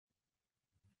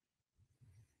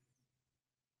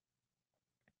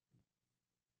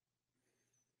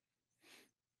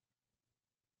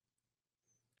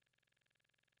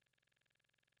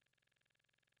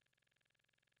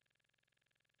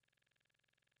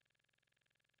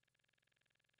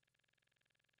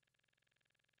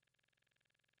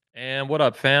And what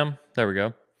up, fam? There we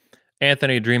go.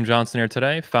 Anthony Dream Johnson here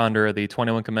today, founder of the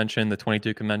 21 Convention, the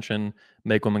 22 Convention,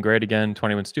 Make Women Great Again,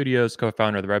 21 Studios,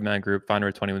 co-founder of the Redman Group, founder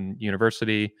of 21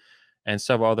 University, and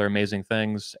several other amazing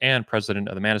things, and president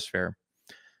of the Manosphere.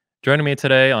 Joining me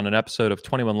today on an episode of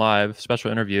 21 Live,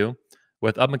 special interview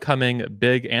with up-and-coming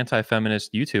big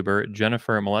anti-feminist YouTuber,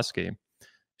 Jennifer Moleski.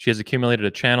 She has accumulated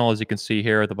a channel, as you can see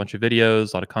here, with a bunch of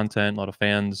videos, a lot of content, a lot of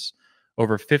fans,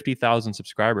 over 50,000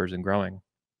 subscribers and growing.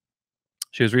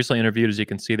 She was recently interviewed, as you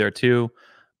can see there too,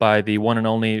 by the one and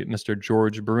only Mr.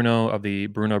 George Bruno of the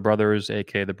Bruno Brothers,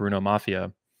 aka the Bruno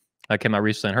Mafia. That came out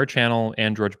recently on her channel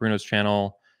and George Bruno's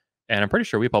channel, and I'm pretty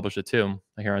sure we published it too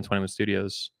here on 21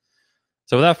 Studios.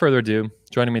 So without further ado,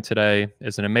 joining me today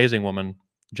is an amazing woman,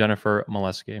 Jennifer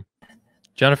Moleski.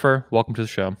 Jennifer, welcome to the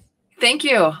show. Thank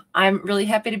you. I'm really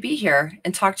happy to be here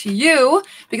and talk to you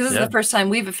because this is the first time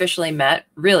we've officially met,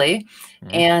 really,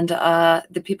 and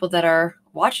the people that are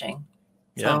watching.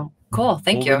 So cool.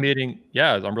 Thank you. We'll be meeting.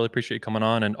 Yeah, I really appreciate you coming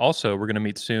on. And also, we're going to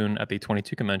meet soon at the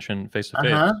 22 Convention face to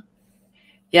face.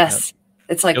 Yes.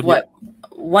 It's like what,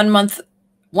 1 month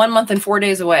and 4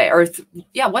 days away, or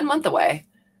 1 month away.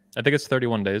 I think it's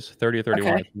 31 days, 30 or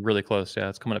 31. Okay. It's really close. Yeah,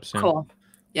 it's coming up soon. Cool.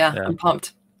 Yeah, I'm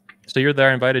pumped. So you're there.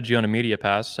 I invited you on a media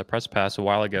pass, a press pass a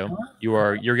while ago.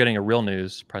 You're getting a real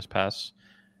news press pass.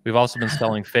 We've also been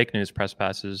selling fake news press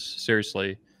passes,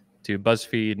 seriously, to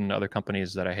BuzzFeed and other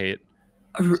companies that I hate.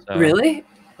 So, really?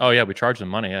 Oh yeah, we charge them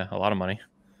money. Yeah, a lot of money.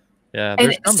 Yeah, they're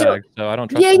scumbags, so I don't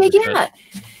trust them.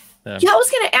 Yeah, I was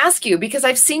going to ask you because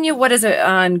I've seen you. What is it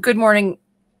on Good Morning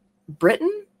Britain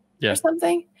or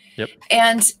something? Yep.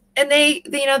 And they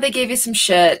they gave you some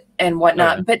shit and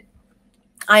whatnot. But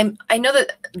I know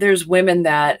that there's women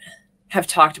that have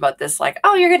talked about this, like,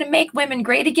 oh, you're going to make women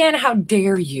great again. How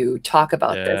dare you talk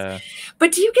about this?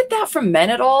 But do you get that from men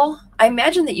at all? I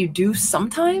imagine that you do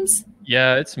sometimes.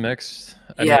 Yeah, it's mixed.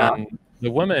 I mean, the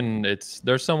women,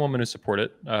 there's some women who support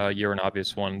it. You're an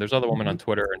obvious one. There's other women on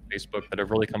Twitter and Facebook that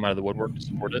have really come out of the woodwork to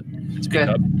support it. It's good,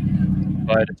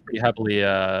 but it's pretty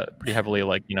heavily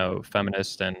like, you know,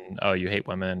 feminist and oh, you hate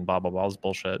women, blah blah blah, is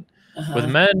bullshit. With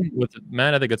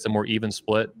men, I think it's a more even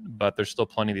split, but there's still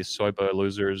plenty of these soy boy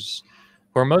losers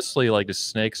who are mostly like just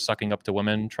snakes sucking up to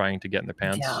women, trying to get in their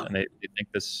pants, and they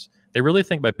think this. They really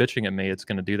think by bitching at me, it's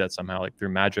going to do that somehow, like through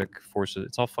magic forces.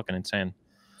 It's all fucking insane.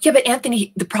 Yeah, but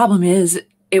Anthony, the problem is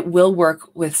it will work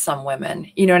with some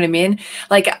women. You know what I mean?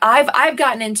 Like I've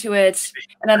gotten into it,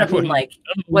 and I don't mean like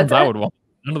what none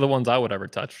of the ones I would ever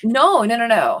touch. No, and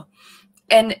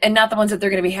not the ones that they're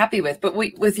going to be happy with. But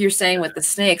with you're saying with the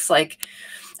snakes, like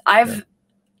I've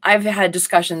had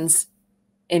discussions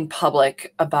in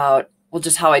public about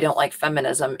just how I don't like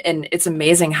feminism, and it's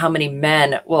amazing how many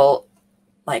men will.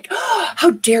 Like, oh, how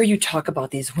dare you talk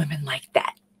about these women like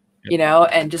that, you know,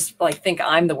 and just like think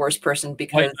I'm the worst person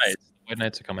because white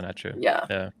knights are coming at you.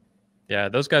 Yeah.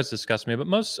 Those guys disgust me.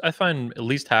 But I find at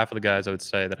least half of the guys I would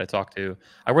say that I talk to,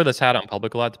 I wear this hat out in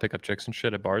public a lot to pick up chicks and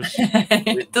shit at bars.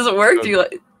 Does it work?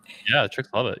 Yeah, chicks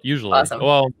love it usually. Awesome.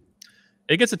 Well,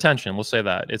 it gets attention. We'll say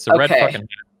that it's a red fucking hat.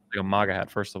 Like a MAGA hat,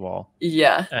 first of all.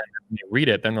 Yeah. And when they read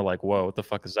it, then they're like, whoa, what the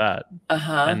fuck is that?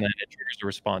 And then it triggers a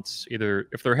response. Either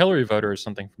if they're Hillary voters or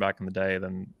something from back in the day,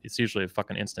 then it's usually a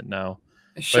fucking instant no.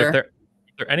 Sure. But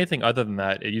if they're anything other than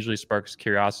that, it usually sparks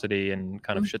curiosity and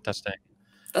kind of shit testing.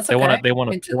 That's they want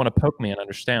to poke me and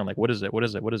understand, like, what is it? What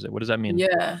is it? What is it? What does that mean?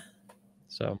 Yeah.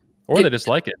 So, or they just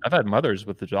like it. I've had mothers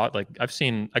with the dog. Like I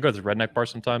go to the redneck bar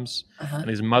sometimes, and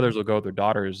these mothers will go with their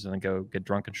daughters and then go get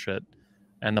drunk and shit.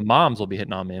 And the moms will be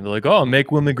hitting on me, and they're like, "Oh,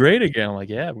 make women great again." I'm like,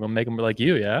 "Yeah, we're gonna make them like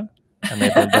you, yeah." And they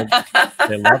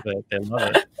love it. They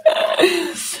love it.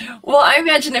 Well, I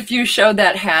imagine if you showed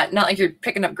that hat, not like you're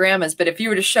picking up grandmas, but if you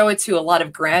were to show it to a lot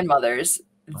of grandmothers,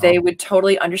 they would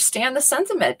totally understand the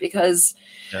sentiment because,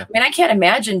 I mean, I can't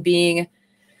imagine being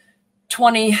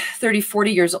 20, 30,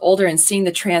 40 years older and seeing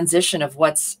the transition of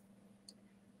what's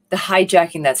the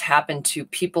hijacking that's happened to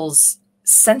people's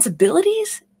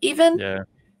sensibilities, even. Yeah.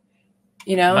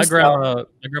 You know, my grandma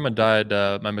died.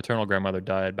 My maternal grandmother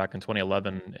died back in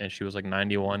 2011, and she was like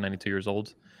 91, 92 years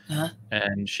old.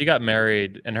 And she got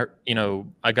married, and her, you know,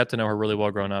 I got to know her really well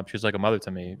growing up. She was like a mother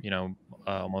to me, you know,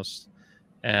 almost,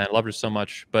 and I loved her so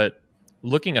much. But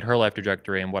looking at her life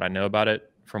trajectory and what I know about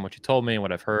it from what she told me and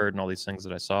what I've heard and all these things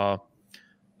that I saw,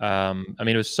 I mean,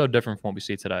 it was so different from what we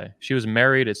see today. She was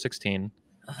married at 16.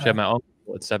 She had my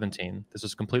uncle at 17. This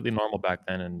was completely normal back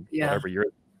then, and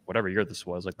whatever year this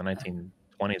was, like the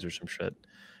 1920s or some shit,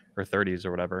 or 30s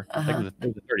or whatever. I think it was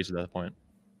the 30s at that point.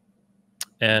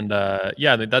 And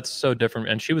that's so different.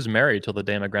 And she was married till the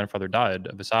day my grandfather died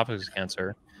of esophagus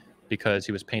cancer because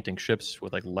he was painting ships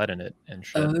with like lead in it and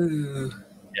shit.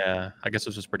 Yeah, I guess it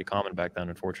was just pretty common back then,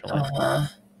 unfortunately. Uh,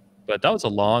 But that was a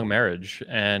long marriage,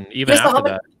 and even yeah, so how after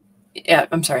many, that, yeah,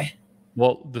 I'm sorry.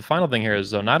 well, the final thing here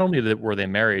is though, not only were they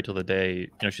married till the day, you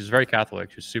know, she's very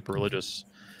Catholic, she's super religious,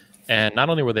 and not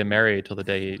only were they married till the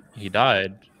day he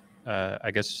died,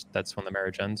 I guess that's when the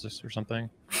marriage ends or something.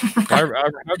 Well, I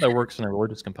heard that works in a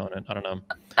religious component. I don't know,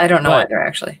 I don't know but either,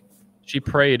 actually. she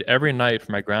prayed every night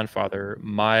for my grandfather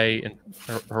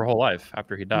her whole life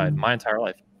after he died, Mm. my entire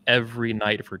life, every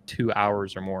night for 2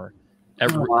 hours or more. Oh,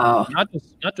 Every wow.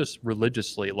 not just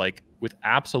religiously, like with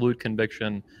absolute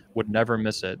conviction, would never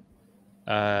miss it.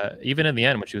 Even in the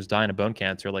end, when she was dying of bone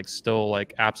cancer, like still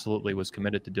like absolutely was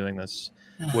committed to doing this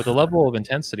with a level of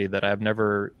intensity that I've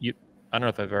never. I don't know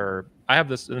if I've ever. I have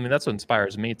this. I mean, that's what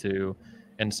inspires me to,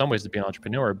 in some ways, to be an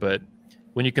entrepreneur. But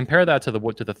when you compare that to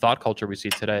the thought culture we see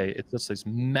today, it's just this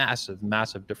massive,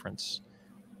 massive difference.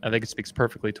 I think it speaks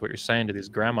perfectly to what you're saying to these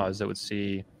grandmas that would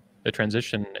see the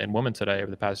transition in women today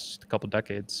over the past couple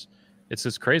decades. It's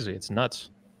just crazy. It's nuts.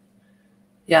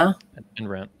 Yeah. And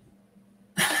rant.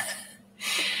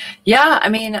 Yeah. I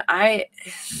mean,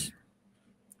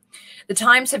 the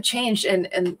times have changed,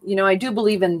 and you know, I do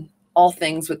believe in all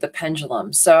things with the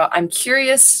pendulum. So I'm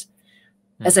curious,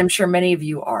 as I'm sure many of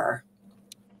you are,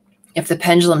 if the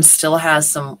pendulum still has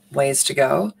some ways to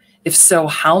go. If so,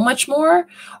 how much more?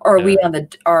 Or are we on the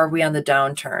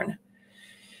downturn?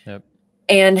 Yep.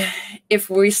 And if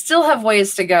we still have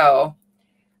ways to go,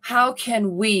 how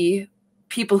can we,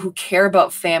 people who care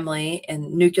about family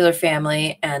and nuclear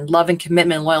family and love and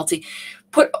commitment and loyalty,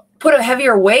 put a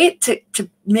heavier weight to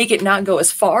make it not go as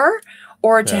far,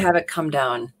 or to have it come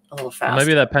down a little faster? Well,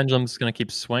 maybe that pendulum's going to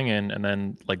keep swinging and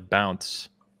then like bounce,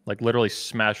 like literally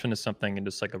smash into something and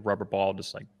just like a rubber ball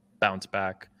just like bounce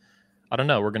back. I don't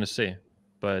know. We're going to see.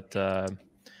 But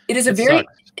it is a very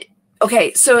sucks.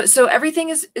 Okay, so everything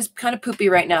is kind of poopy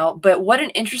right now, but what an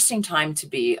interesting time to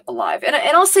be alive. And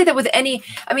I'll say that with any,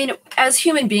 I mean, as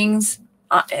human beings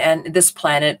and this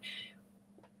planet,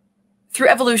 through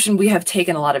evolution, we have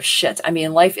taken a lot of shit. I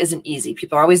mean, life isn't easy.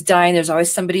 People are always dying. There's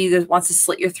always somebody that wants to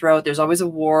slit your throat. There's always a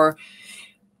war.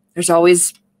 There's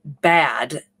always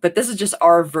bad. But this is just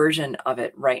our version of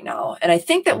it right now. And I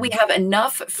think that we have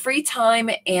enough free time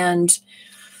and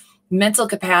mental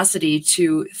capacity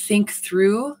to think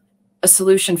through a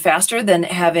solution faster than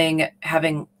having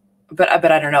but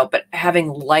I don't know, but having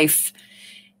life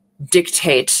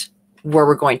dictate where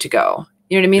we're going to go.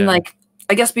 You know what I mean? Like,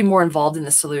 I guess be more involved in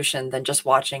the solution than just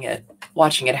watching it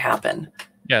happen.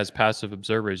 Yeah, as passive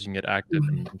observers, you can get active.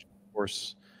 And of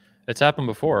course, it's happened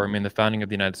before. I mean, the founding of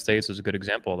the United States is a good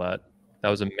example of that. That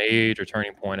was a major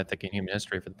turning point, I think, in human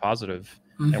history for the positive.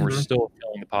 And we're still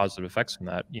feeling the positive effects from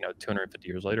that, you know, 250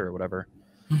 years later or whatever.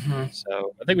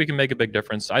 So I think we can make a big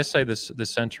difference. I say this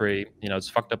century, you know, as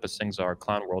fucked up as things are,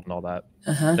 clown world and all that,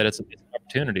 that it's an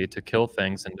opportunity to kill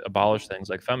things and abolish things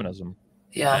like feminism.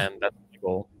 Yeah. And that's the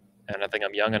goal. And I think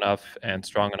I'm young enough and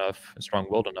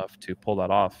strong-willed enough to pull that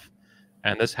off.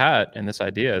 And this hat and this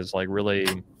idea is like really,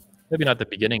 maybe not the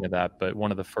beginning of that, but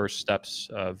one of the first steps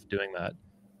of doing that.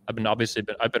 I've been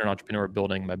an entrepreneur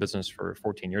building my business for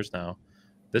 14 years now.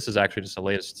 This is actually just the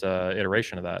latest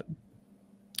iteration of that.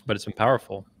 But it's been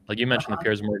powerful. Like you mentioned the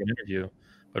Piers Morgan interview,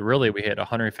 but really we hit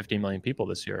 150 million people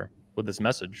this year with this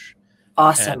message.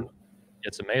 Awesome. And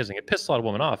it's amazing. It pissed a lot of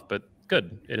women off, but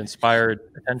good. It inspired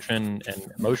attention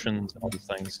and emotions and all these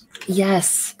things.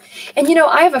 Yes. And, you know,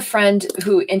 I have a friend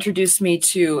who introduced me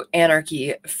to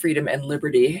anarchy, freedom, and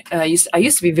liberty. I used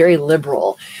to be very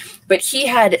liberal, but he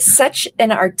had such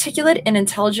an articulate and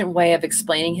intelligent way of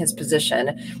explaining his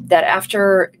position that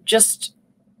after just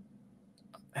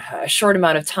a short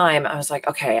amount of time, I was like,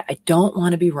 okay, I don't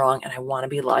want to be wrong and I want to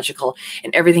be logical,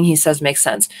 and everything he says makes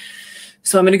sense.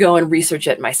 So I'm going to go and research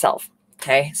it myself.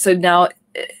 Okay. So now,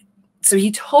 so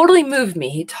he totally moved me.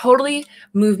 He totally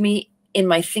moved me in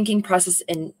my thinking process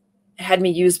and had me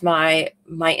use my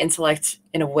intellect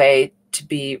in a way to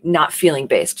be not feeling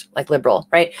based, like liberal.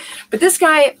 Right. But this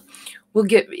guy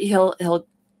he'll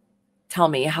tell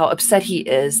me how upset he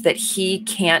is that he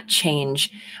can't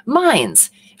change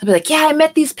minds. He'll be like, yeah, I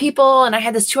met these people and I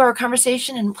had this 2-hour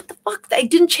conversation and what the fuck? I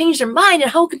didn't change their mind.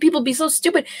 And how can people be so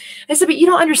stupid? I said, but you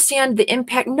don't understand the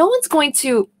impact. No one's going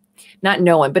to, not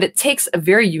no one, but it takes a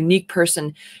very unique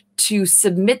person to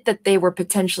submit that they were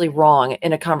potentially wrong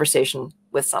in a conversation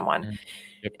with someone.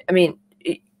 Yep. I mean,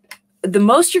 the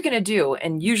most you're going to do,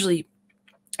 and usually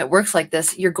it works like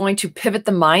this, you're going to pivot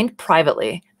the mind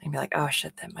privately and be like, oh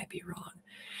shit, that might be wrong.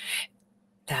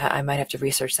 That I might have to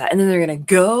research that. And then they're going to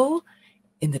go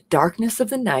in the darkness of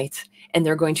the night and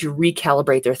they're going to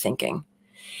recalibrate their thinking.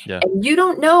 Yeah. And you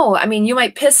don't know. I mean, you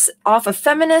might piss off a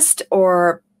feminist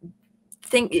or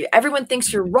everyone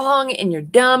thinks you're wrong and you're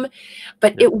dumb,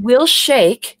 but it will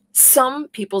shake some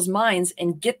people's minds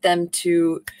and get them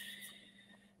to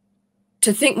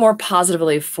think more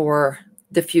positively for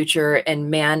the future and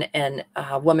man and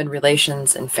woman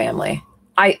relations and family.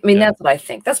 I mean, that's what I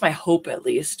think. That's my hope, at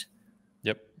least.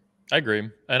 Yep, I agree,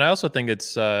 and I also think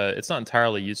it's not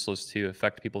entirely useless to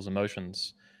affect people's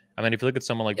emotions. I mean, if you look at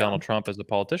someone like Donald Trump as a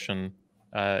politician,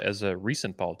 as a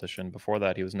recent politician, before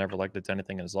that he was never elected to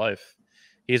anything in his life,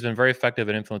 he's been very effective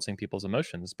at influencing people's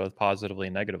emotions, both positively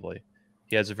and negatively.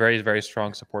 He has a very, very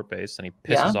strong support base, and he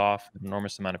pisses off an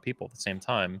enormous amount of people at the same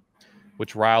time,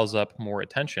 which riles up more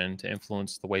attention to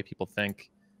influence the way people think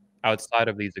outside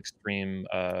of these extreme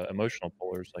emotional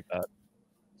polars like that.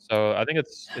 So I think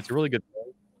it's a really good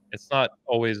thing. It's not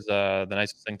always the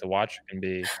nicest thing to watch. It can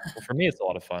be, well, for me, it's a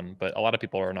lot of fun, but a lot of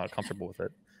people are not comfortable with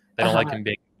it. They don't like him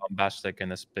being bombastic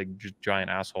and this big giant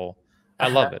asshole. I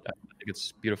love it. I think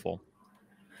it's beautiful.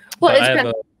 Well, But it's I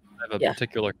have been, a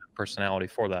particular personality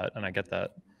for that, and I get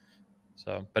that.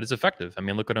 So, but it's effective. I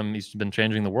mean, look at him. He's been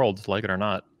changing the world, like it or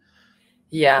not.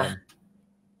 Yeah.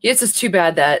 It's just too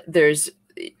bad that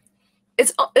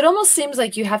it almost seems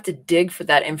like you have to dig for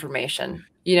that information.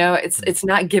 You know, it's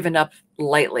not given up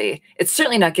lightly. It's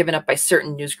certainly not given up by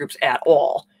certain news groups at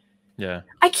all. Yeah.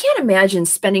 I can't imagine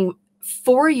spending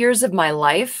 4 years of my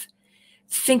life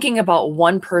thinking about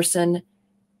one person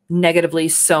negatively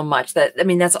so much that, I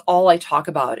mean, that's all I talk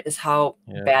about is how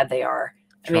bad they are.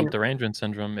 Trump derangement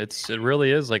syndrome. It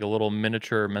really is like a little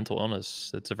miniature mental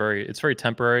illness. It's very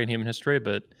temporary in human history,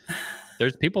 but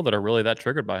there's people that are really that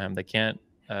triggered by him. They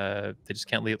just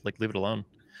can't leave it alone.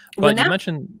 But you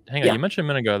mentioned, you mentioned a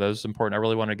minute ago, that was important. I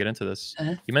really want to get into this.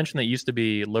 You mentioned that it used to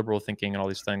be liberal thinking and all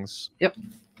these things. Yep.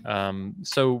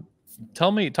 So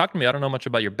talk to me. I don't know much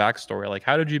about your backstory. Like,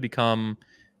 how did you become?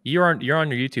 You're on your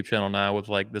YouTube channel now with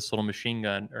like this little machine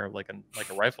gun or like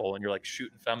a rifle, and you're like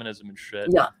shooting feminism and shit.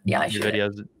 Yeah. Your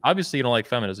videos. Obviously, you don't like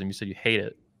feminism. You said you hate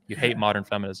it. You hate modern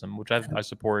feminism, which I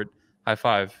support. High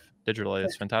five digitally.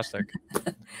 It's fantastic.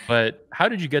 But how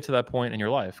did you get to that point in your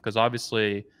life? Because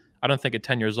obviously, I don't think at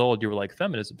 10 years old you were like,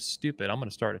 feminism's stupid. I'm gonna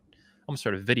start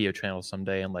a video channel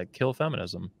someday and like kill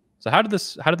feminism. So how did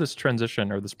this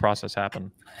transition or this process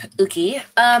happen? Okay.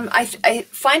 I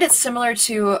find it similar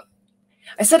to,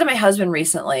 I said to my husband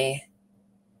recently,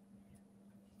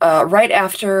 right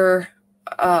after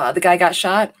the guy got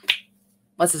shot.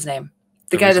 What's his name?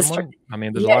 The guy that started, I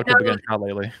mean, there's a lot of people getting shot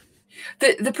lately.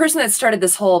 The person that started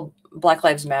this whole Black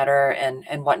Lives Matter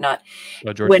and whatnot.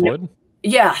 George Floyd?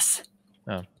 Yes.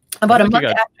 Oh. About a month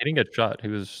after, he didn't get shot. He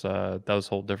was that was a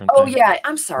whole different thing. Oh yeah,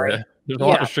 I'm sorry. Yeah. There's a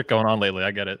lot of shit going on lately.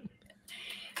 I get it.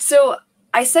 So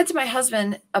I said to my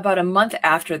husband about a month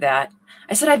after that,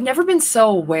 I said, I've never been so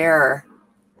aware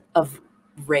of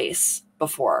race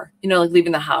before. You know, like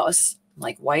leaving the house,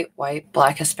 like white,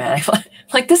 black, Hispanic.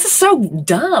 Like, this is so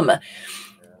dumb.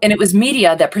 And it was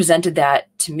media that presented that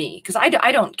to me because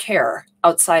I don't care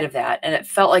outside of that. And it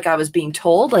felt like I was being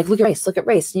told, like, look at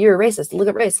race. You're a racist. Look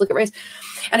at race.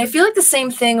 And I feel like the same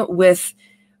thing with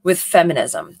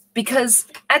feminism, because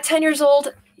at 10 years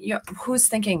old, you know, who's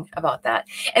thinking about that?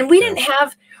 And we didn't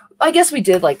have, I guess we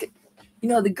did, like, you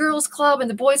know, the girls club and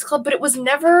the boys club, but it was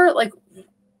never like,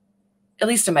 at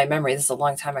least in my memory, this is a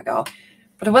long time ago,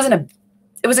 but it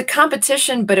was a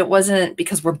competition, but it wasn't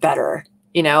because we're better.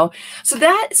 You know, so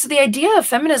the idea of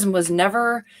feminism was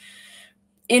never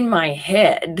in my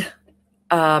head.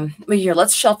 But here,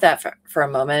 let's shelf that for a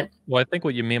moment. Well, I think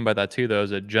what you mean by that too, though, is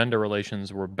that gender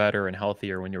relations were better and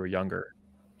healthier when you were younger.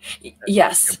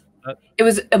 Yes, it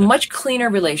was a much cleaner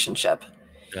relationship.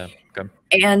 Yeah. Okay.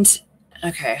 And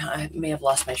okay, I may have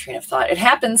lost my train of thought. It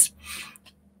happens.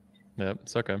 Yeah,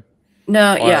 it's okay.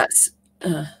 No. Well, yes.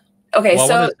 Okay, well,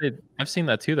 so I've seen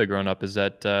that too, though, growing up, is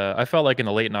that I felt like in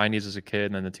the late 90s as a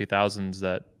kid and then the 2000s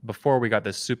that before we got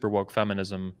this super woke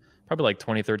feminism, probably like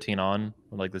 2013 on,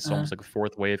 when like this almost like a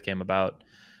fourth wave came about,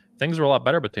 things were a lot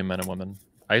better between men and women.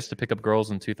 I used to pick up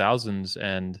girls in 2000s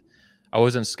and I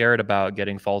wasn't scared about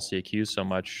getting falsely accused so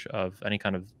much of any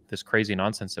kind of this crazy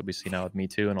nonsense that we see now with Me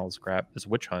Too and all this crap, this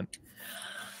witch hunt.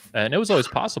 And it was always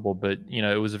possible, but, you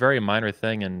know, it was a very minor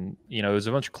thing. And, you know, it was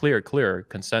a much clearer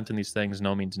consent in these things.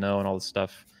 No means no and all this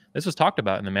stuff. This was talked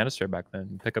about in the manosphere back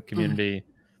then, pickup community.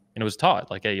 And it was taught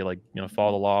like, hey, you like, you know,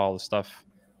 follow the law, all this stuff.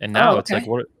 And now it's like,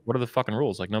 what are the fucking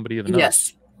rules? Like nobody even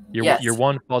knows. You're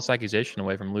one false accusation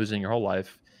away from losing your whole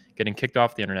life, getting kicked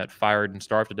off the internet, fired and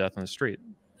starved to death on the street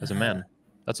as a man.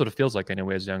 That's what it feels like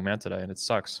anyway as a young man today. And it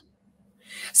sucks.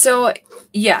 So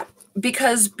yeah,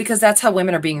 because that's how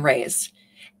women are being raised.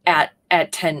 At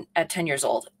 10 years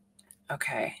old.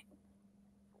 Okay.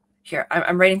 Here,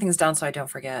 I'm writing things down so I don't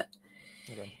forget.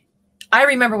 I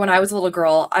remember when I was a little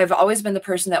girl, I've always been the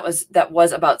person that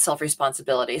was about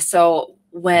self-responsibility. So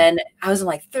when I was in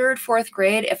like third, fourth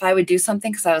grade, if I would do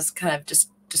something, because I was kind of just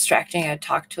distracting, I'd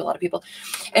talk to a lot of people.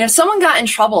 And if someone got in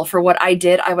trouble for what I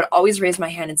did, I would always raise my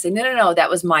hand and say, no, no, no, that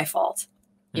was my fault.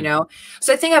 You know?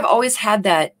 So I think I've always had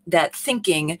that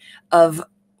thinking of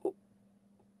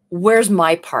where's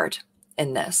my part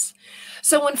in this?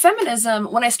 So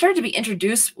when I started to be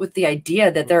introduced with the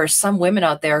idea that there are some women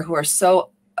out there who are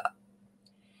so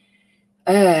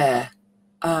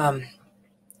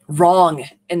wrong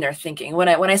in their thinking. When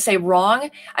I say wrong,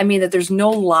 I mean that there's no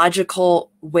logical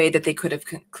way that they could have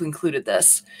concluded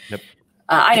this. Yep.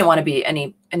 I didn't want to be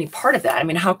any part of that. I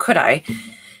mean, how could I?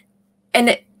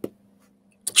 And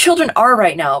children are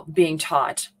right now being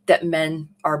taught that men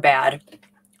are bad.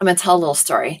 I'm going to tell a little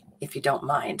story, if you don't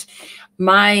mind.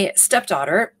 My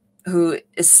stepdaughter, who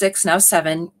is 6, now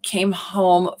 7, came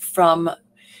home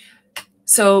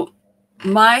so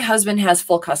my husband has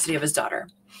full custody of his daughter.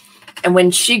 And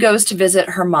when she goes to visit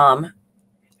her mom,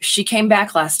 she came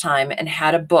back last time and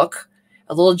had a book,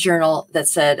 a little journal that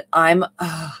said, I'm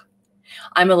a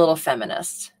little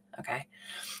feminist. Okay.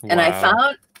 Wow. And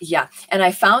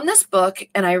I found this book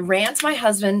and I ran to my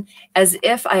husband as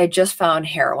if I had just found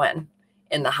heroin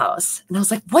in the house. And I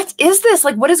was like, what is this?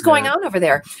 Like, what is going on over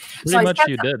there? Pretty much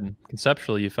you did.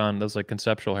 Conceptually, you found those like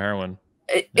conceptual heroin.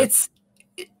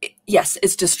 Yes,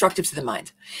 it's destructive to the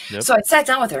mind. Yep. So I sat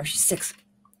down with her. She's 6.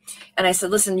 And I said,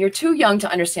 listen, you're too young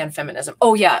to understand feminism.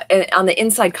 Oh, yeah. And on the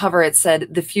inside cover, it said,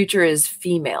 the future is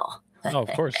female. Oh, of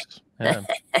course. Yeah.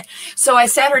 So I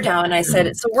sat her down and I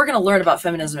said, so we're going to learn about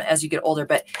feminism as you get older.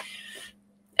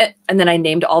 And then I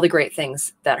named all the great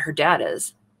things that her dad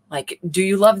is. Like, do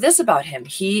you love this about him?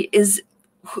 He is,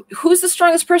 who's the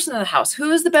strongest person in the house?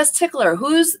 Who is the best tickler?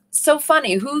 Who's so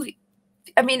funny?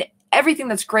 Everything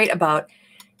that's great about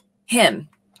him.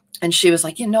 And she was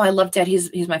like, I love Dad.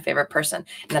 He's my favorite person.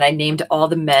 And then I named all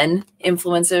the men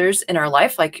influencers in our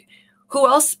life. Like, who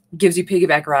else gives you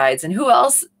piggyback rides? And who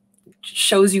else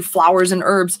shows you flowers and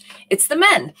herbs? It's the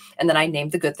men. And then I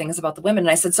named the good things about the women.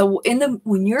 And I said, so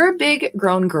when you're a big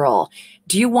grown girl,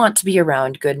 do you want to be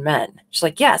around good men? She's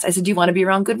like, yes. I said, do you want to be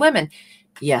around good women?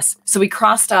 Yes. So we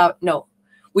crossed out. No,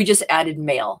 we just added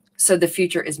male. So the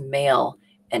future is male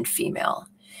and female.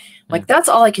 Like, that's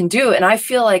all I can do. And I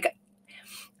feel like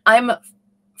I'm not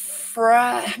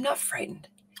frightened.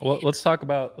 Well, let's talk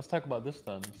about this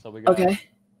then. So we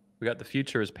got the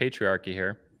future is patriarchy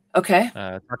here. Okay.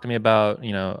 Talk to me about,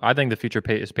 I think the future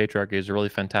is patriarchy is a really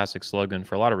fantastic slogan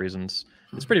for a lot of reasons.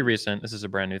 It's pretty recent. This is a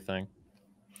brand new thing.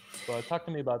 So talk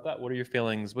to me about that. What are your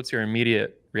feelings? What's your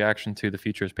immediate reaction to the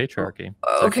future is patriarchy?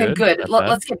 Okay, good.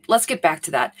 Let's get back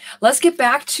to that. Let's get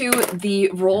back to the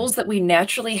roles that we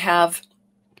naturally have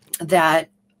that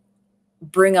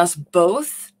bring us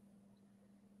both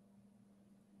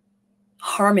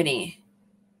harmony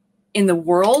in the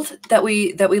world that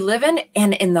we live in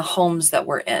and in the homes that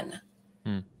we're in.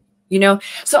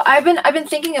 So I've been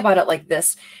thinking about it like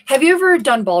this. Have you ever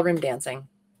done ballroom dancing?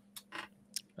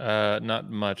 Not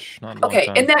much. Not okay.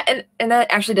 And that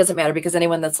actually doesn't matter, because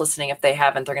anyone that's listening, if they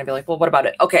haven't, they're gonna be like, well, what about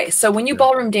it? Okay. So when you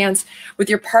ballroom dance with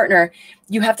your partner,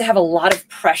 you have to have a lot of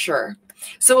pressure.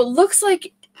 So it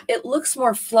looks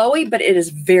more flowy, but it is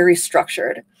very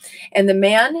structured. And the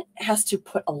man has to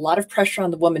put a lot of pressure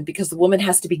on the woman because the woman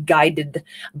has to be guided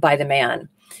by the man.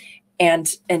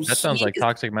 And that sounds like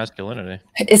toxic masculinity.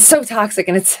 It's so toxic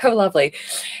and it's so lovely.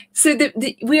 So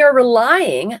we are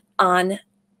relying on,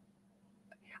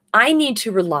 I need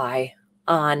to rely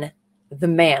on the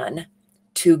man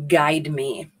to guide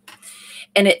me.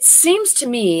 And it seems to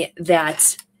me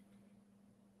that,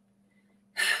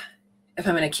 if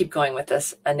I'm going to keep going with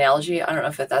this analogy, I don't know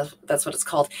if that's what it's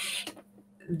called,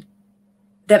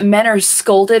 that men are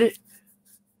scolded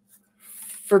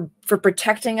for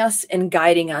protecting us and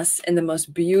guiding us in the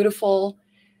most beautiful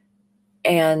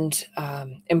and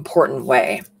important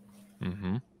way.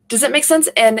 Mm-hmm. Does that make sense?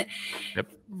 And yep.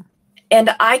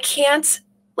 And I can't,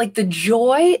 like, the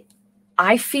joy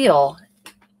I feel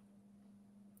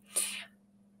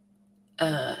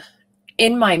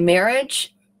in my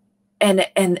marriage and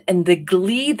the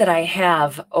glee that I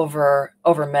have over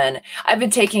men. I've been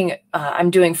taking, I'm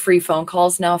doing free phone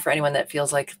calls now for anyone that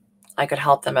feels like I could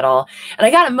help them at all. And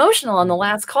I got emotional on the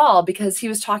last call because he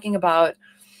was talking about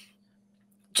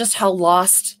just how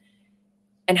lost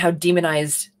and how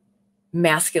demonized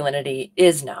masculinity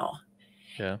is now.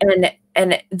 Yeah.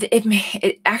 And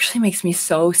it actually makes me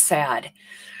so sad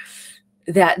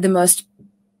that the most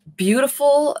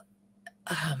beautiful,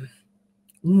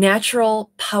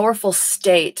 natural, powerful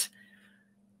state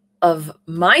of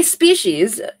my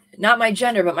species, not my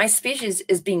gender, but my species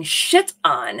is being shit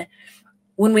on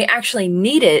when we actually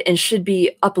need it and should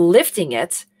be uplifting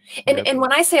it. And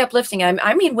when I say uplifting,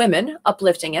 I mean women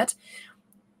uplifting it,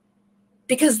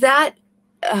 because that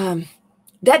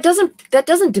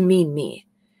doesn't demean me.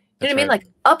 You know what I mean? Like,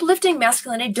 uplifting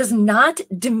masculinity does not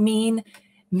demean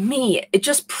me. It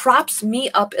just props me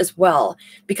up as well,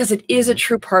 because it is a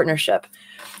true partnership.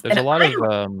 There's a lot of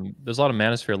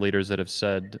manosphere leaders that have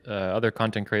said, other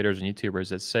content creators and YouTubers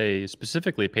that say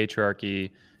specifically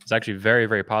patriarchy is actually very,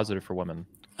 very positive for women.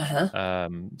 So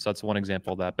that's one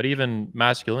example of that. But even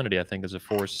masculinity, I think, is a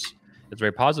force. It's a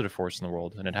very positive force in the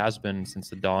world, and it has been since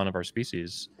the dawn of our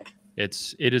species.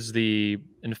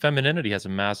 And femininity has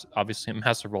obviously a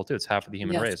massive role too. It's half of the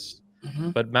human race.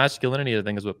 But masculinity, I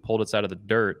think, is what pulled us out of the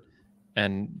dirt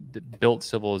and built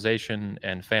civilization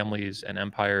and families and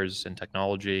empires and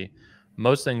technology.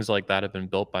 Most things like that have been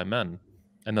built by men,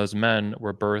 and those men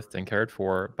were birthed and cared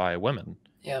for by women.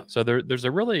 Yeah. So there's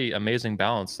a really amazing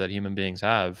balance that human beings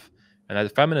have, and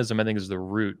that feminism, I think, is the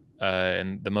root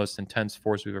and the most intense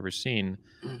force we've ever seen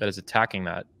that is attacking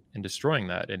that and destroying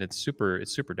that, and it's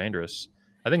super dangerous.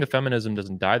 I think if feminism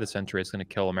doesn't die this century, it's going to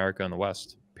kill America and the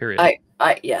West. Period.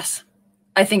 Yes,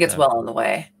 I think it's well on the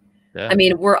way. Yeah. I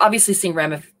mean, we're obviously seeing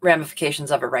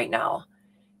ramifications of it right now.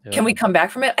 Yeah. Can we come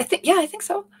back from it? I think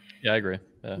so. Yeah, I agree.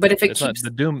 Yeah. But if it keeps not the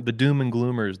doom and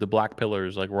gloomers, the black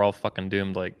pillars, like, we're all fucking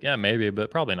doomed. Like, yeah, maybe, but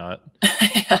probably not.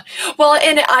 Yeah. Well,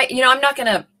 and I'm not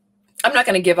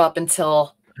gonna give up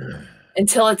until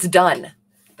it's done.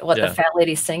 The fat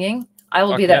lady singing, I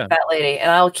will be that fat lady,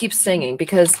 and I'll keep singing,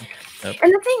 because. Yep.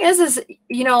 And the thing is,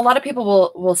 a lot of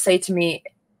people will say to me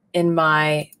in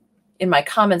my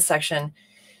comments section,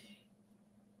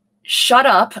 shut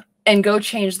up and go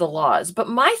change the laws. But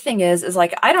my thing is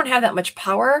like, I don't have that much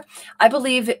power. I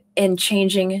believe in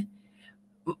changing.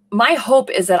 My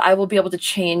hope is that I will be able to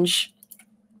change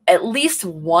at least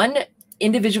one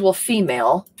individual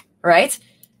female, right,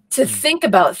 to think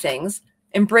about things,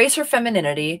 embrace her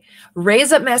femininity,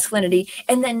 raise up masculinity,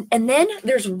 and then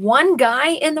there's one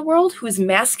guy in the world who is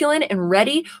masculine and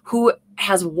ready, who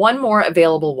has one more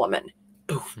available woman.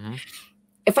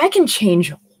 If I can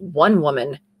change one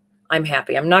woman, I'm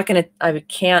happy. I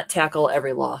can't tackle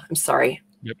every law. I'm sorry.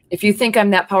 Yep. If you think I'm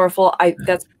that powerful,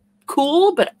 that's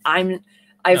cool, but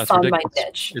I've found my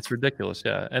niche. It's ridiculous,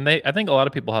 yeah. And I think a lot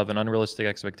of people have an unrealistic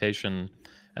expectation,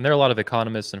 and there are a lot of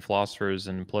economists and philosophers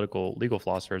and legal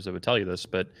philosophers that would tell you this,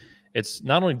 but it's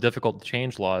not only difficult to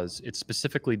change laws, it's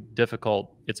specifically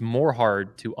difficult. It's more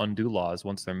hard to undo laws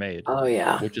once they're made. Oh,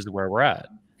 yeah. Which is where we're at.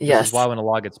 Yes. This is why when a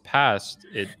law gets passed,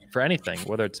 for anything,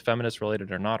 whether it's feminist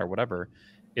related or not or whatever,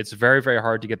 it's very, very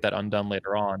hard to get that undone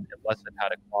later on, unless it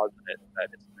had a clause in it that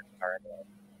it's an entire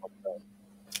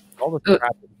all the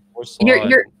crap.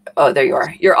 There you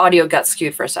are. Your audio got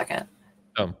skewed for a second.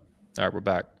 Oh, all right, we're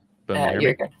back.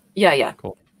 You're good. Yeah.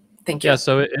 Cool. Thank you. Yeah,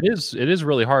 so it is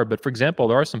really hard. But for example,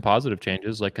 there are some positive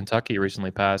changes. Like Kentucky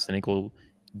recently passed an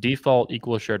default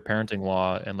equal shared parenting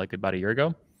law, and like about a year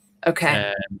ago. Okay.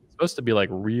 And it's supposed to be like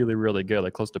really, really good,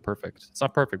 like close to perfect. It's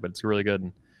not perfect, but it's really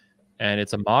good. And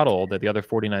it's a model that the other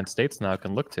 49 states now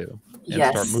can look to and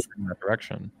start moving in that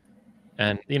direction.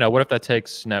 And what if that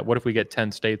takes? What if we get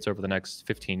 10 states over the next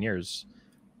 15 years?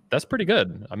 That's pretty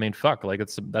good. I mean, fuck, like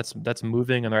that's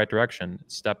moving in the right direction,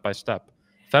 step by step.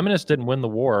 Feminists didn't win the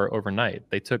war overnight.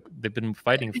 They've been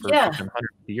fighting for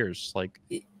hundreds of years. Like,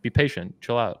 be patient,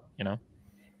 chill out.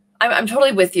 I'm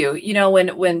totally with you.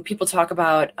 When people talk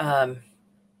about,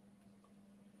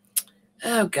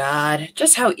 oh God,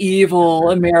 just how evil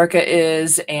America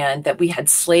is, and that we had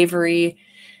slavery.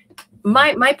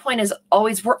 My point is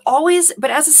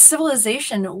but as a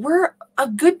civilization, we're a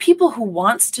good people who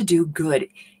wants to do good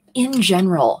in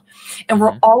general. And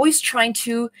we're always trying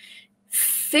to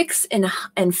fix and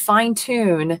fine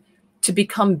tune to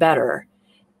become better.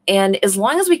 And as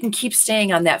long as we can keep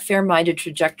staying on that fair-minded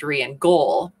trajectory and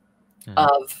goal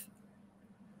of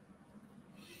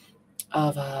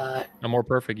a more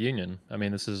perfect union. I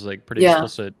mean, this is like pretty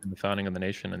explicit in the founding of the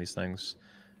nation and these things.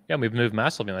 Yeah, we've moved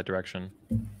massively in that direction.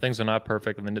 Things are not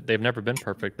perfect, and they've never been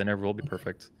perfect. They never will be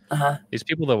perfect. These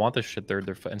people that want this shit, they're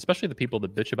and especially the people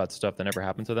that bitch about stuff that never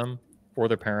happened to them, or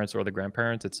their parents, or their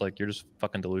grandparents. It's like, you're just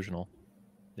fucking delusional.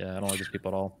 Yeah, I don't like these people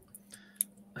at all.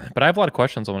 But I have a lot of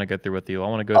questions I want to get through with you. I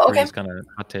want to go through these kind of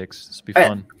hot takes. This will be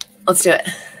fun. Let's do it.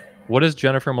 What is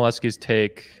Jennifer Moleski's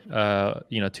take,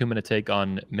 2-minute take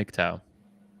on MGTOW?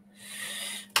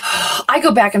 I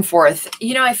go back and forth.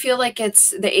 I feel like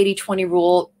it's the 80-20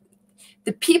 rule.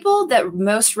 The people that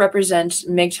most represent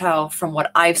MGTOW, from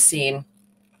what I've seen,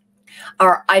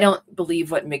 or I don't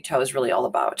believe what MGTOW is really all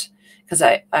about, because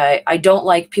I don't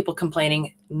like people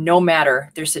complaining no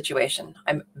matter their situation.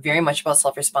 I'm very much about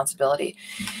self-responsibility.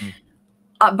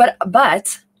 Mm.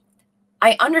 But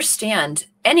I understand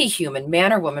any human,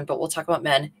 man or woman, but we'll talk about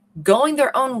men, going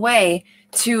their own way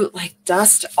to like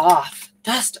dust off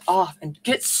and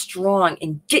get strong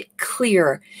and get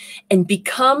clear and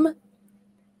become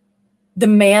the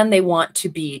man they want to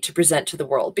be, to present to the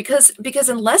world. Because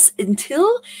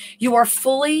until you are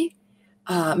fully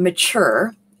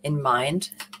mature in mind,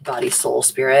 body, soul,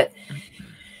 spirit,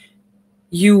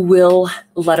 you will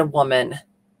let a woman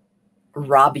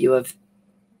rob you of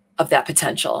that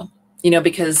potential. You know,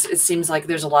 because it seems like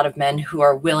there's a lot of men who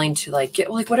are willing to like get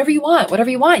like whatever you want.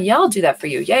 Yeah, I'll do that for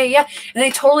you. Yeah. And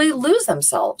they totally lose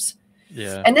themselves.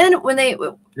 Yeah. And then when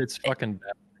it's fucking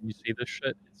bad. When you see this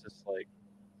shit, it's just like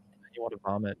you want to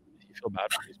vomit. You feel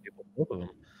bad for these people, both of them.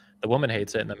 The woman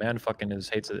hates it, and the man fucking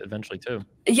hates it eventually too.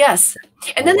 Yes.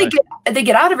 And then they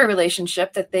get out of a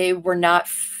relationship that they were not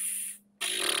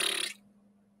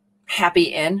happy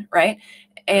in, right?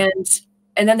 And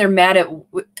then they're mad at,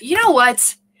 you know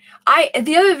what?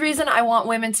 The other reason I want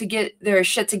women to get their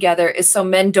shit together is so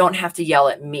men don't have to yell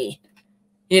at me.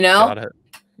 You know? Got it.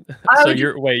 So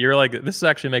you're like, this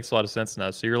actually makes a lot of sense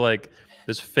now. So you're like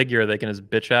this figure they can just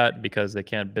bitch at because they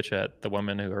can't bitch at the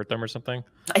woman who hurt them or something?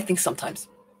 I think sometimes.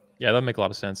 Yeah, that make a lot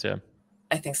of sense, yeah.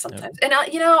 I think sometimes. Yeah.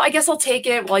 And you know, I guess I'll take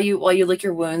it while you lick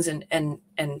your wounds and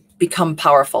become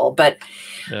powerful. But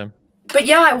yeah,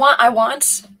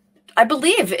 I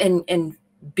believe in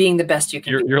being the best you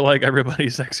can be. You're like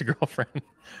everybody's ex-girlfriend.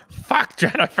 Fuck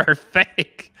Jennifer,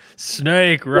 fake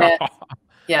snake raw.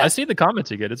 Yeah, I see the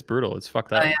comments you get. It's brutal. It's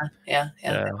fucked up. Oh, yeah.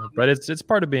 But it's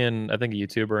part of being, I think, a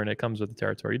YouTuber, and it comes with the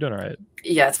territory. You're doing all right.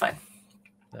 Yeah, it's fine.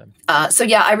 Yeah. So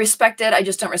yeah, I respect it. I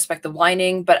just don't respect the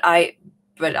whining. But I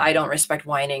don't respect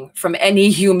whining from any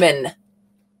human.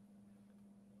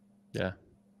 Yeah,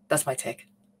 that's my take.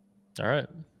 All right.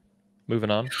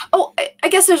 Moving on. Oh, I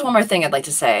guess there's one more thing I'd like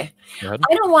to say. I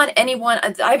don't want anyone.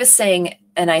 I have a saying,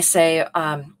 and I say,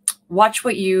 watch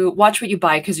what you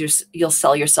buy, because you'll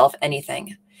sell yourself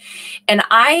anything. And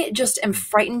I just am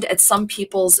frightened at some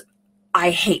people's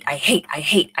I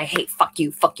hate. Fuck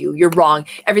you. You're wrong.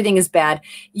 Everything is bad.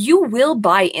 You will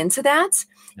buy into that.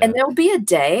 Yeah. And there'll be a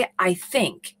day, I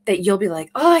think, that you'll be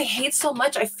like, oh, I hate so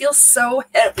much. I feel so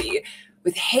heavy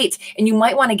with hate. And you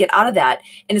might want to get out of that.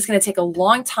 And it's going to take a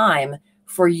long time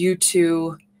for you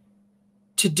to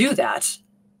do that.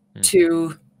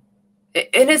 Mm-hmm.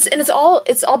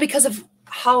 It's all because of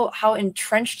how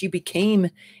entrenched you became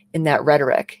in that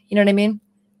rhetoric. You know what I mean?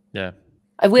 Yeah.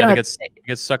 It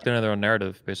gets sucked into their own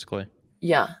narrative, basically.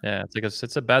 Yeah. Yeah.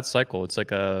 It's a bad cycle. It's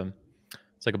like a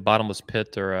bottomless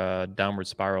pit or a downward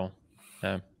spiral.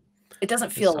 Yeah. It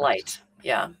doesn't feel light.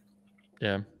 Yeah.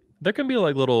 Yeah. There can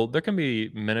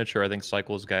be miniature, I think,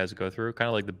 cycles guys go through, kind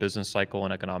of like the business cycle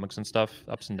and economics and stuff,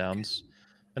 ups and downs.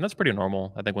 And that's pretty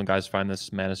normal, I think, when guys find this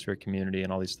manosphere community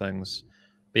and all these things.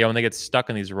 But yeah, when they get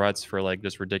stuck in these ruts for like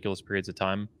just ridiculous periods of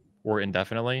time or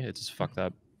indefinitely, it's just fucked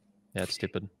up. Yeah, it's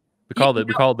stupid. We call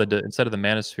it instead of the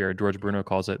manosphere, George Bruno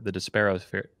calls it the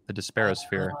despairosphere.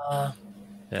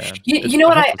 Yeah. You know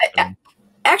what?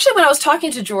 Actually, when I was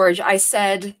talking to George, I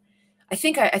said, I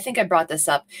think I brought this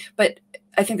up, but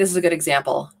I think this is a good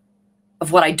example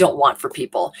of what I don't want for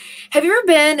people. Have you ever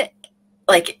been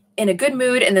like in a good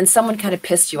mood and then someone kind of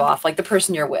pissed you off, like the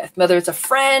person you're with, whether it's a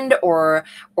friend or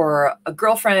a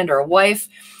girlfriend or a wife,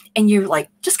 and you're like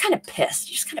just kind of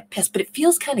pissed, but it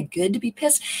feels kind of good to be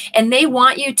pissed, and they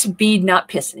want you to be not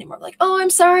pissed anymore, like, oh, I'm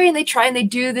sorry, and they try to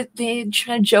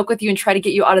joke with you and try to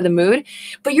get you out of the mood,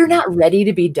 but you're not ready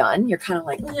to be done. You're kind of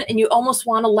like, and you almost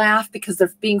want to laugh because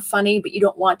they're being funny, but you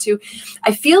don't want to.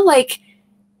 I feel like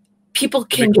people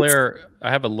can. To be clear,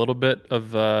 I have a little bit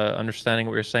of understanding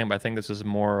what you're saying, but I think this is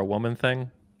more a woman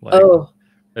thing. Like,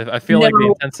 I feel like the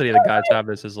intensity of the guys have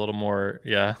this is a little more,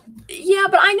 yeah. Yeah,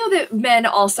 but I know that men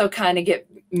also kind of get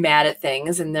mad at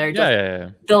things, and they're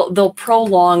just, they'll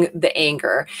prolong the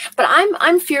anger. But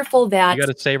I'm fearful that you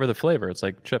got to savor the flavor. It's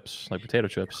like chips, like potato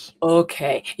chips.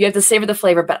 Okay, you have to savor the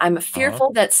flavor, but I'm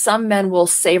fearful that some men will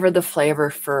savor the flavor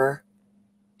for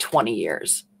 20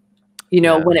 years. You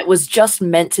know, when it was just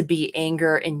meant to be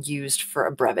anger and used for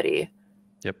a brevity.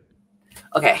 Yep.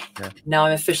 Okay. Yeah. Now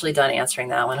I'm officially done answering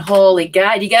that one. Holy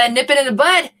God, you got to nip it in the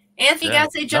bud. Anthony, you got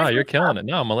to say Jennifer. No, you're killing it.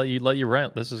 No, I'm going to let you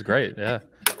rant. This is great. Yeah.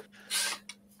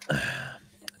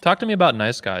 Talk to me about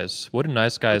nice guys. What do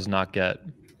nice guys not get?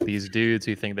 These dudes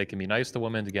who think they can be nice to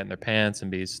women, to get in their pants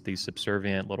and be these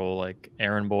subservient little like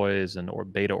errand boys or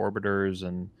beta orbiters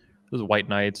and There's white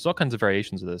knights. There's all kinds of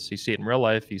variations of this. You see it in real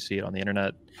life. You see it on the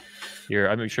internet.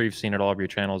 I'm sure you've seen it all over your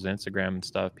channels, Instagram and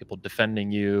stuff. People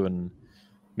defending you, and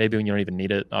maybe when you don't even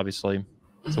need it, obviously.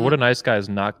 So what do nice guys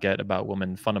not get about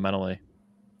women fundamentally?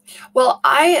 Well,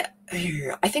 I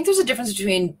think there's a difference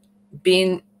between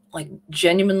being like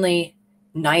genuinely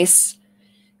nice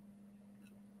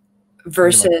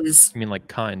versus you mean like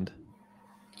kind.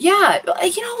 Yeah,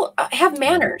 have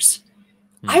manners.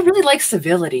 I really like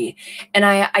civility, and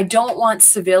I don't want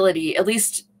civility. At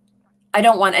least I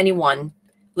don't want anyone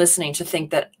listening to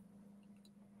think that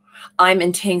I'm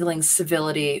entangling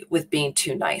civility with being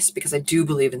too nice, because I do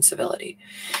believe in civility.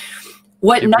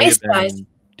 What nice guys? Do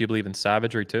you believe in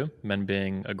savagery too? Men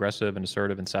being aggressive and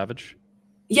assertive and savage?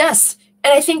 Yes,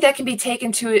 and I think that can be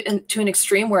taken to an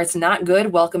extreme where it's not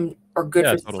good, welcome, or good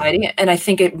for society. Totally. And I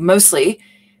think it mostly,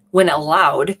 when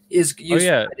allowed, is used. Oh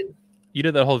yeah, you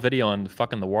did that whole video on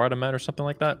fucking the war out of men or something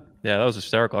like that. Yeah, that was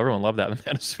hysterical. Everyone loved that in the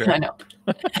manosphere. I know.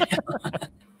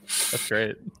 That's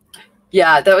great.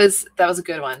 Yeah, that was a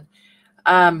good one.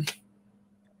 But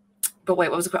wait,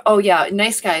 what was it? Oh yeah,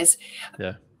 nice guys.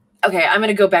 Yeah. Okay, I'm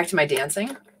gonna go back to my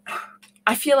dancing.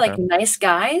 I feel like nice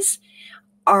guys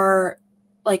are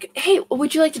like, hey,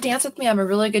 would you like to dance with me? I'm a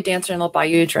really good dancer, and I'll buy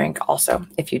you a drink also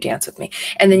if you dance with me.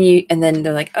 And then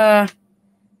they're like,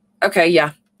 okay,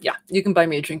 yeah, you can buy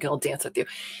me a drink and I'll dance with you.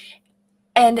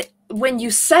 And when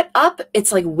you set up,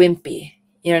 it's like wimpy.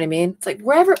 You know what I mean? It's like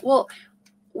wherever. Well,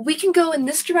 we can go in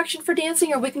this direction for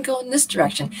dancing, or we can go in this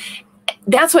direction.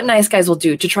 That's what nice guys will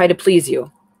do to try to please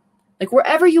you. Like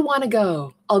wherever you want to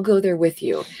go, I'll go there with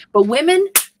you. But women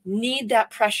need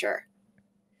that pressure.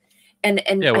 And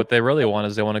yeah, what they really want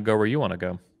is they want to go where you want to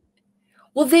go.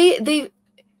 Well, they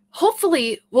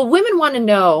hopefully, women want to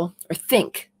know or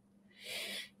think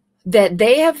that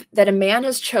that a man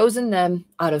has chosen them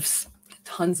out of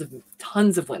tons of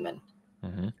women.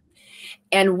 Mm-hmm.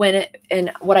 And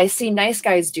what I see nice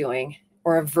guys doing,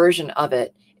 or a version of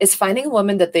it, is finding a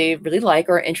woman that they really like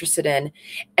or are interested in,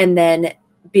 and then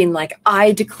being like,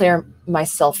 I declare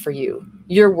myself for you.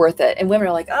 You're worth it. And women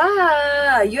are like,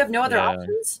 you have no other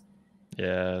options?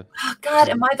 Yeah. Oh God,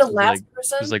 am I the last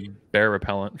person? It's like bear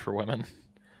repellent for women.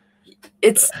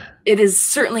 It is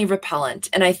certainly repellent.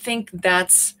 And I think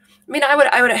that's,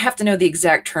 I would have to know the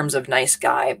exact terms of nice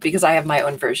guy, because I have my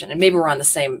own version, and maybe we're on the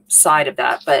same side of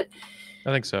that, but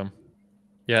I think so.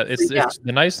 Yeah, it's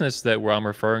the niceness that I'm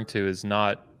referring to is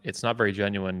not, it's not very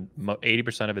genuine.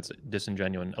 80% of it's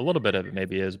disingenuine. A little bit of it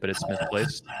maybe is, but it's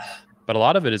misplaced. But a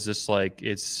lot of it is just like,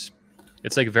 it's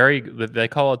like very, they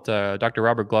call it, Dr.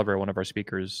 Robert Glover, one of our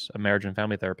speakers, a marriage and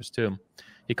family therapist too.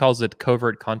 He calls it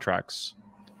covert contracts.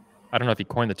 I don't know if he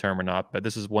coined the term or not, but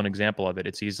this is one example of it.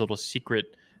 It's these little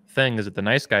secret things that the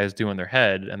nice guys do in their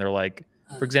head. And they're like,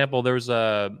 for example, there's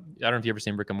I don't know if you've ever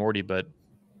seen Rick and Morty, but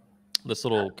this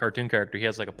little cartoon character, he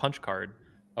has like a punch card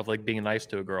of like being nice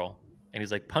to a girl, and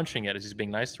he's like punching it as he's being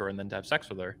nice to her and then to have sex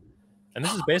with her. And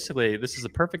this is a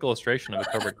perfect illustration of a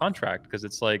covert contract, because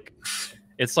it's like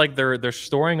they're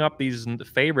storing up these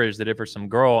favors they did for some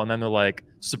girl, and then they're like,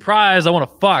 surprise, I want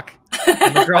to fuck.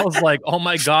 And the girl's like, oh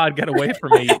my God, get away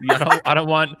from me. I don't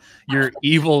want your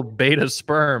evil beta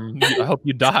sperm. I hope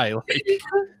you die. Like,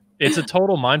 it's a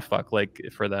total mindfuck, like,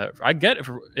 for that. I get it.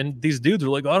 And these dudes are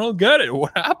like, I don't get it.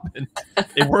 What happened?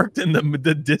 It worked in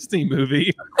the Disney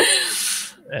movie.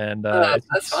 And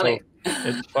that's funny.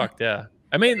 It's fucked, yeah.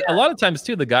 A lot of times,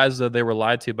 too, the guys, they were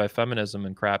lied to by feminism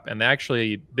and crap, and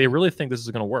they really think this is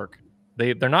going to work.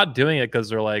 They're not doing it because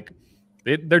they're like,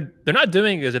 they're not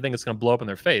doing it because they think it's going to blow up in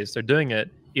their face. They're doing it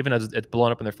even as it's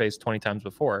blown up in their face 20 times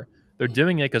before. They're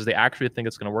doing it because they actually think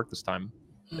it's going to work this time.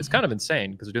 It's kind of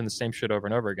insane because they're doing the same shit over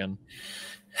and over again.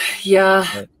 Yeah.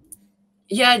 But,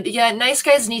 yeah. Nice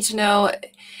guys need to know.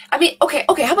 Okay.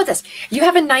 How about this? You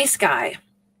have a nice guy,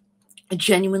 a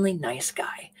genuinely nice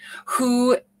guy,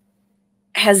 who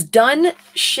has done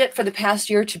shit for the past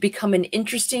year to become an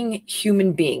interesting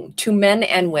human being to men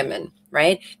and women,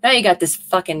 right? Now you got this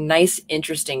fucking nice,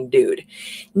 interesting dude.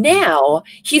 Now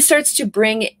he starts to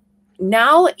become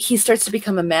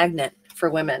a magnet for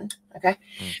women, okay?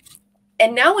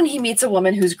 And now when he meets a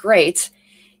woman who's great,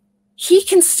 he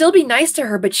can still be nice to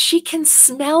her, but she can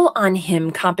smell on him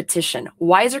competition.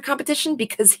 Why is there competition?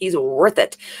 Because he's worth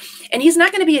it. And he's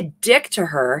not going to be a dick to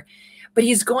her, but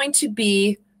he's going to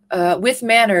be, with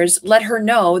manners, let her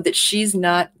know that she's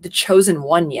not the chosen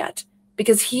one yet,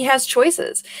 because he has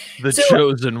choices.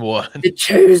 Chosen one. The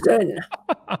chosen.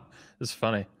 It's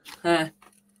funny. Am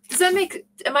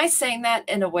I saying that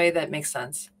in a way that makes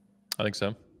sense? I think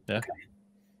so. Yeah.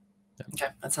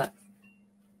 Okay, that's it.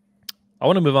 I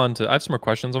want to move on to, I have some more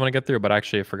questions I want to get through, but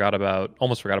actually I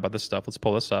almost forgot about this stuff. Let's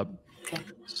pull this up. Okay.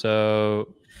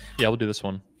 So, yeah, we'll do this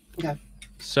one. Okay.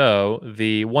 So,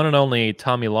 the one and only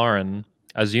Tommy Lauren,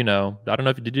 as you know, I don't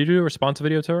know if did you do a response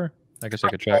video to her? I guess I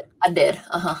could check. I did.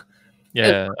 Uh-huh.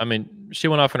 Yeah, I mean, she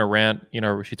went off in a rant. You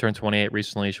know, she turned 28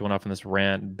 recently. She went off in this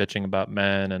rant, bitching about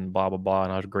men and blah blah blah,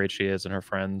 and how great she is and her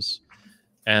friends.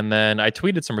 And then I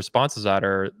tweeted some responses at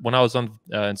her when I was on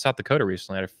in South Dakota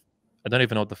recently. I don't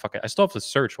even know what the fuck. I still have to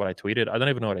search what I tweeted. I don't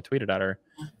even know what I tweeted at her.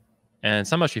 And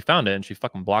somehow she found it and she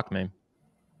fucking blocked me.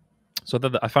 So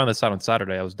I found this out on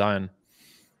Saturday. I was dying.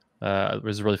 It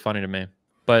was really funny to me.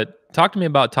 But talk to me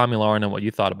about Tommy Lauren and what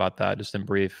you thought about that, just in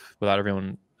brief, without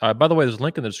everyone. By the way, there's a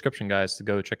link in the description, guys, to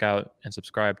go check out and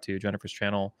subscribe to Jennifer's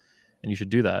channel, and you should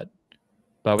do that.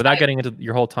 But without getting into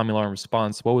your whole Tommy Lauren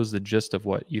response, what was the gist of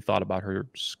what you thought about her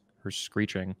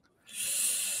screeching?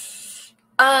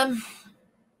 I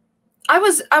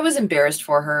was embarrassed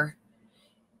for her.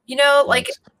 You know, like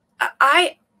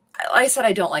I said,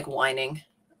 I don't like whining,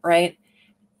 right?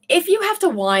 If you have to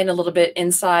whine a little bit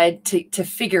inside to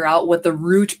figure out what the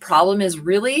root problem is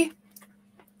really,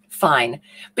 fine.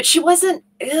 But she wasn't,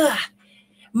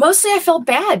 mostly I felt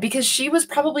bad because she was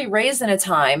probably raised in a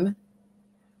time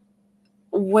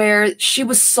where she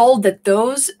was sold that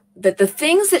the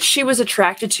things that she was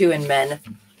attracted to in men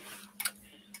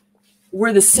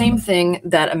were the same thing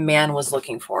that a man was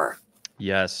looking for.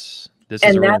 Yes. This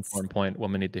is a really important point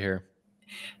women need to hear.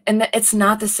 And it's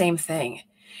not the same thing.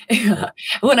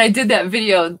 When I did that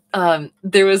video,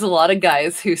 there was a lot of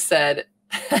guys who said,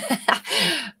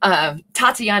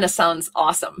 Tatiana sounds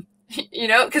awesome. You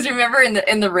know, because remember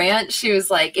in the rant, she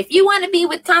was like, if you want to be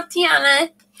with Tatiana,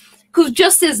 who's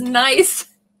just as nice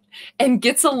and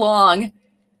gets along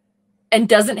and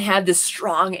doesn't have this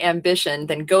strong ambition,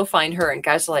 then go find her. And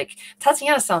guys are like,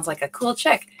 Tatiana sounds like a cool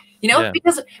chick. You know,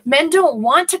 because men don't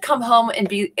want to come home and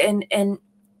be and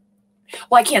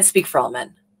well, I can't speak for all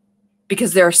men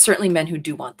because there are certainly men who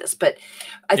do want this, but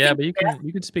I think but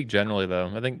you can speak generally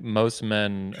though. I think most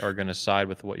men are going to side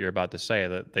with what you're about to say,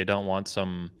 that they don't want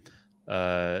some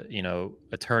you know,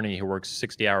 attorney who works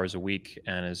 60 hours a week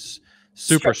and is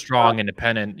super strong,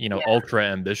 independent, you know, ultra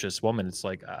ambitious woman. It's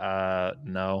like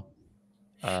no.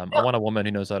 I want a woman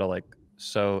who knows how to like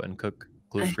sew and cook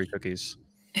gluten-free cookies.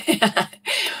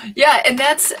 Yeah, and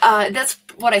that's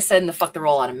what I said in the "Fuck the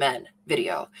Roll Out of Men"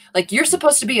 video. Like, you're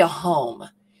supposed to be a home.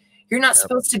 You're not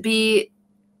supposed to be.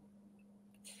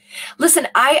 Listen,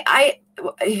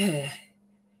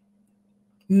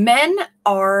 men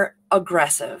are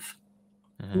aggressive,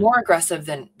 more aggressive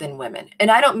than women, and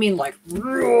I don't mean like,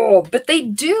 but they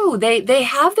do. They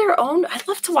have their own. I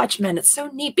love to watch men. It's so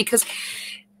neat because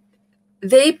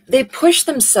they push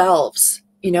themselves.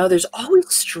 You know, there's always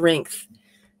strength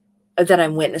that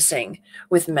I'm witnessing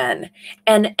with men.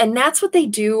 And that's what they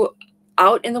do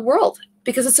out in the world,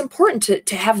 because it's important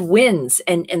to have wins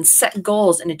and set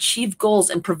goals and achieve goals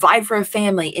and provide for a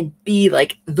family and be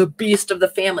like the beast of the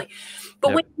family.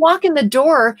 But when you walk in the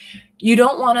door, you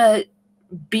don't want to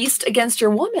beast against your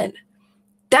woman.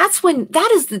 That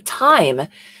is the time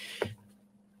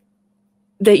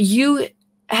that you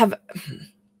have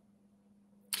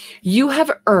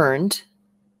earned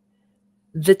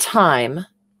the time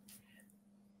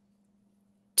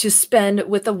to spend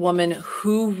with a woman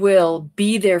who will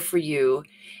be there for you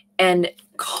and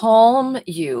calm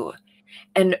you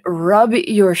and rub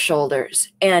your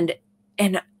shoulders and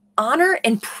honor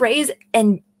and praise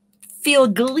and feel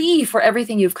glee for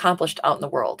everything you've accomplished out in the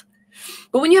world.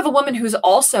 But when you have a woman who's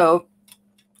also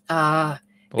well,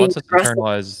 it's just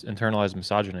internalized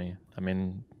misogyny. I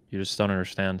mean, you just don't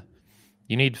understand.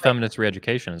 You need feminist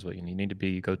re-education is what you need. You need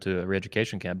to go to a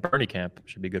re-education camp. Bernie camp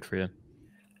should be good for you.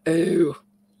 Ooh.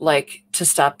 Like, to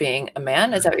stop being a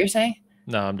man? Is that what you're saying?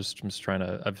 No, I'm just trying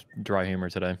to. I've dry humor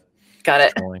today. Got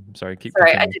it. I'm sorry.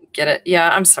 Sorry, I didn't get it. Yeah,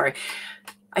 I'm sorry.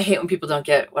 I hate when people don't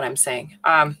get what I'm saying.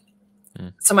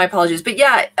 So my apologies. But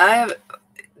yeah,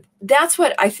 that's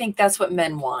what I think. That's what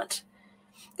men want.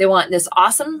 They want this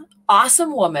awesome,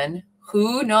 awesome woman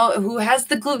who has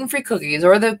the gluten-free cookies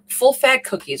or the full-fat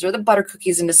cookies or the butter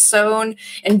cookies and is sewn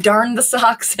and darn the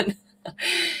socks and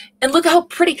look how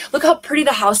pretty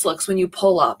the house looks when you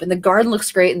pull up, and the garden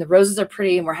looks great, and the roses are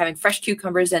pretty, and we're having fresh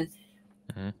cucumbers, and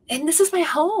this is my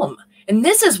home, and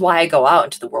this is why I go out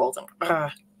into the world.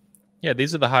 And, yeah,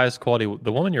 these are the highest quality.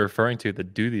 The woman you're referring to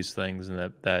that do these things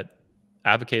and that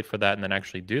advocate for that and then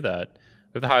actually do that,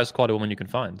 they're the highest quality woman you can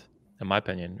find, in my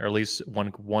opinion, or at least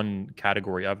one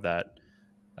category of that.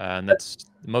 And that's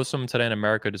most of them today in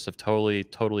America just have totally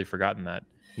forgotten that.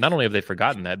 Not only have they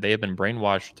forgotten that, they have been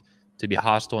brainwashed to be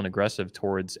hostile and aggressive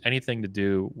towards anything to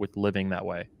do with living that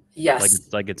way. Yes.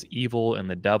 Like it's evil and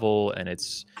the devil, and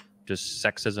it's just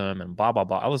sexism and blah blah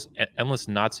blah. I was endless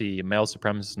Nazi, male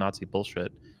supremacist Nazi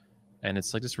bullshit, and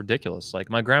it's like just ridiculous. Like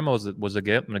my grandma was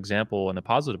an example and a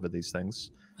positive of these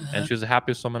things, and she was the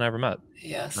happiest woman I ever met.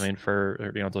 Yes. I mean, for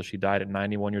until she died at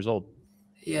 91 years old,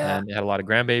 Yeah. and had a lot of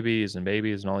grandbabies and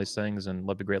babies and all these things, and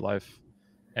lived a great life.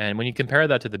 And when you compare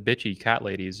that to the bitchy cat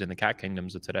ladies in the cat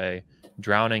kingdoms of today,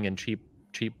 drowning in cheap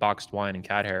boxed wine and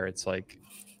cat hair, it's like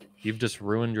you've just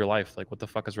ruined your life. Like, what the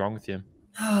fuck is wrong with you?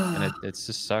 And it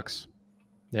just sucks.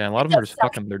 Yeah, and a lot of them are just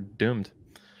fucking, they're doomed.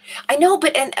 I know,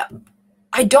 but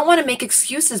I don't want to make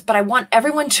excuses, but I want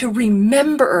everyone to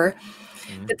remember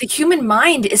that the human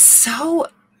mind is so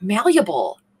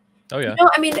malleable. Oh yeah.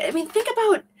 I mean, think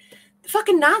about the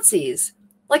fucking Nazis.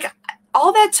 Like,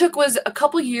 all that took was a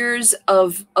couple years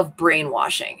of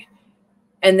brainwashing,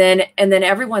 and then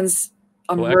everyone's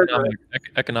a murderer.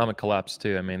 Economic collapse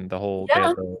too. I mean, the whole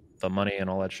the money and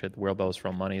all that shit. The world was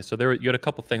from money. So you had a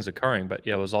couple things occurring, but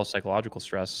yeah, it was all psychological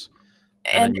stress.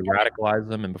 And then you radicalize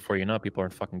them, and before you know it, people are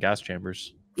in fucking gas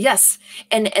chambers. Yes,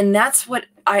 and that's what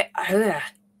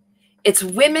it's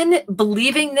women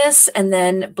believing this and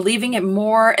then believing it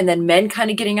more, and then men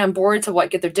kind of getting on board to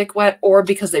get their dick wet, or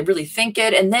because they really think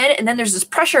it, and then there's this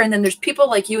pressure, and then there's people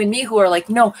like you and me who are like,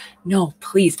 no,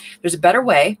 please, there's a better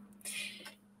way,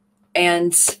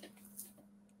 and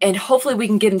hopefully we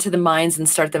can get into the minds and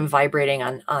start them vibrating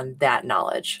on that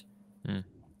knowledge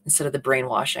instead of the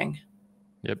brainwashing.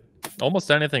 Yep. Almost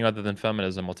anything other than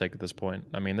feminism will take at this point.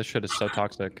 I mean, this shit is so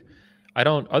toxic.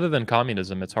 Other than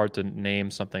communism, it's hard to name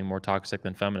something more toxic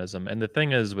than feminism. And the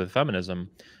thing is with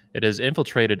feminism, it has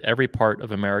infiltrated every part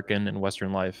of American and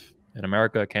Western life. In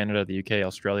America, Canada, the UK,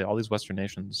 Australia, all these Western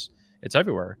nations. It's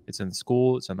everywhere. It's in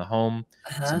school, it's in the home,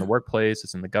 it's in the workplace,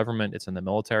 it's in the government, it's in the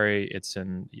military, it's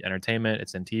in entertainment,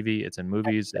 it's in TV, it's in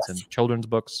movies, it's in children's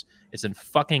books, it's in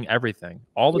fucking everything.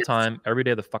 All the time, every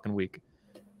day of the fucking week.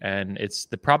 And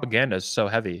the propaganda is so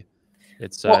heavy.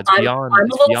 It's beyond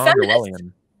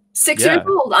Orwellian. 6 years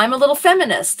old. I'm a little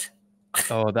feminist.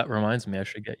 Oh, that reminds me. I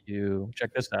should get you.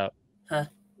 Check this out. Huh? A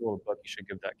little book you should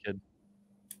give that kid.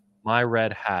 My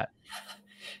Red Hat.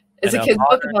 It's a kid's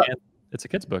book about. It's a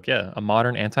kid's book, yeah. A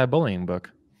modern anti-bullying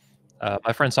book.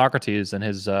 My friend Socrates and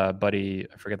his buddy,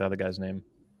 I forget the other guy's name,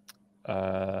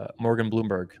 Morgan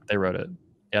Bloomberg, they wrote it.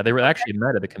 Yeah, they were actually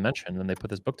met at a convention and they put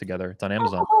this book together. It's on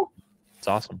Amazon. It's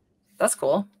awesome. That's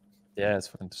cool. Yeah, it's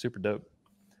fucking super dope.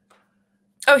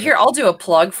 Oh, here, I'll do a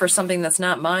plug for something that's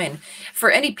not mine.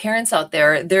 For any parents out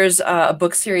there, there's a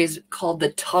book series called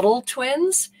The Tuttle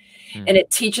Twins, and it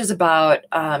teaches about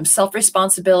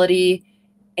self-responsibility,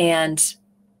 and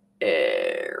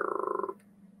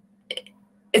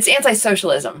it's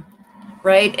anti-socialism,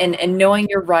 right? And knowing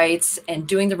your rights and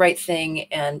doing the right thing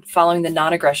and following the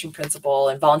non-aggression principle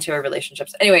and voluntary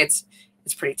relationships. Anyway, it's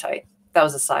pretty tight. That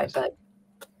was a side, but.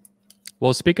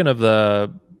 Well, speaking of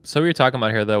so we were talking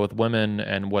about here though with women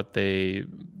and what they,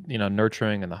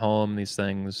 nurturing in the home, these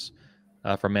things,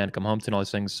 for a man to come home to and all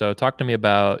these things. So talk to me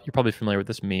about, you're probably familiar with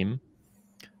this meme.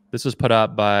 This was put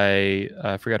out by,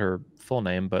 I forget her full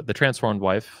name, but The Transformed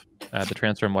Wife at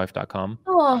thetransformedwife.com.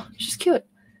 Oh, she's cute.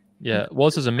 Yeah. Well,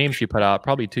 this is a meme she put out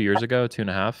probably 2 years ago,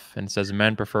 2.5, and it says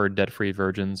men prefer debt-free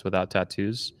virgins without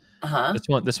tattoos.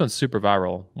 This one's super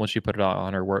viral. Once she put it out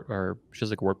on she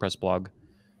has like a WordPress blog.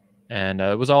 And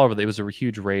it was all over. It was a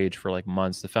huge rage for like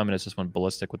months. The feminists just went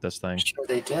ballistic with this thing. Sure,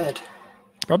 they did.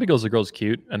 Probably because the girl's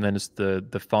cute, and then it's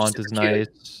the font is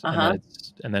nice,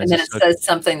 and then it says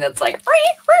something that's like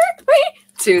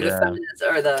to the feminist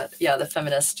or the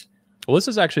feminist. Well, this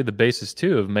is actually the basis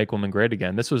too of "Make Women Great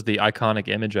Again." This was the iconic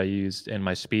image I used in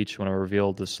my speech when I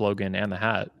revealed the slogan and the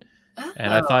hat,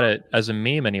 and I thought it as a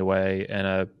meme anyway,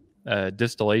 and a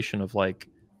distillation of like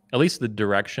at least the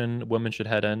direction women should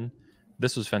head in.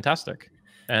 This was fantastic.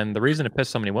 And the reason it pissed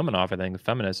so many women off, I think,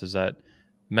 feminists, is that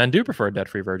men do prefer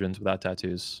debt-free virgins without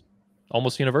tattoos.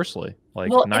 Almost universally. Like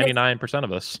 99%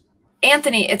 of us.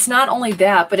 Anthony, it's not only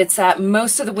that, but it's that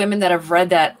most of the women that have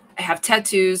read that have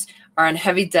tattoos, are in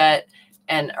heavy debt,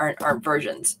 and aren't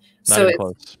virgins. So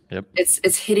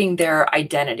it's hitting their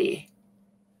identity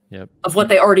of what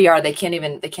they already are. They can't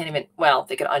even, well,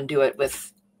 they could undo it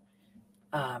with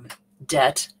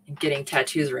debt and getting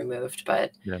tattoos removed,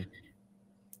 but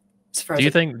do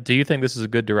you think this is a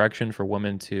good direction for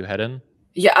women to head in?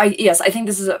 Yes, I think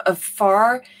this is a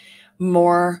far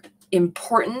more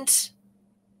important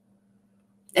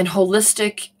and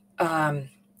holistic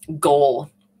goal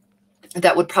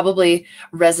that would probably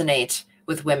resonate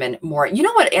with women more. You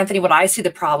know what, Anthony, what I see one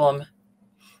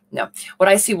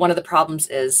of the problems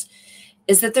is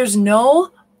that there's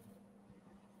no,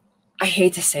 I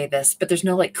hate to say this, but there's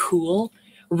no like cool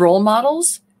role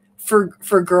models for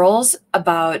girls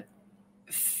about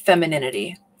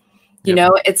femininity. You Yep.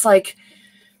 know, it's like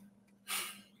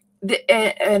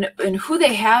and who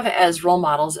they have as role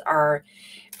models are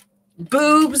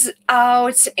boobs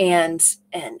out and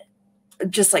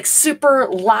just like super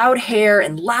loud hair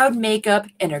and loud makeup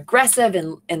and aggressive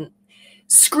and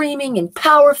screaming and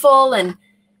powerful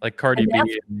Like Cardi and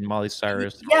B and Miley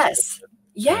Cyrus. And all that yes, shit.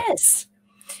 yes.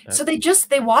 Yep. So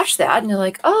they watch that and they're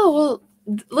like, oh well,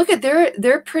 look at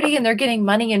they're pretty and they're getting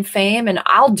money and fame and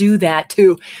I'll do that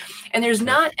too. And there's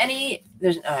not any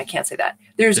there's I can't say that.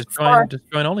 There's just join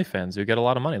OnlyFans. You get a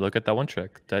lot of money. Look at that one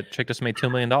chick. That chick just made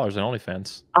 $2 million on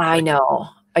OnlyFans. I know.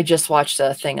 I just watched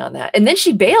a thing on that. And then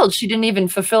she bailed. She didn't even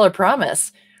fulfill her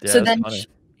promise. Yeah, So that's then funny.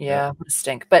 yeah, what a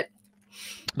stink. But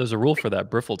there's a rule for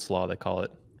that. Briffault's law, they call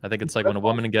it. I think it's like when a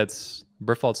woman gets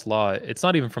Briffault's law, it's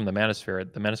not even from the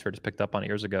manosphere. The manosphere just picked up on it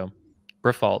years ago.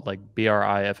 Briffault, like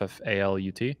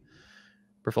Briffalut.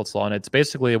 Briffault's law. And it's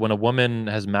basically when a woman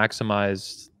has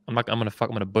maximized I'm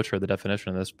gonna butcher the definition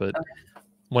of this, but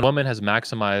when a woman has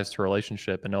maximized her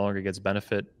relationship and no longer gets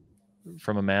benefit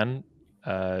from a man,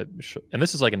 and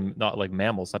this is like not like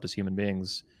mammals, not just human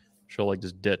beings, she'll like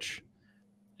just ditch.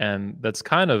 And that's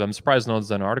kind of, I'm surprised no one's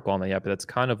done an article on that yet, but that's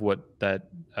kind of what that,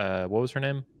 what was her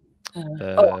name?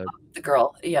 the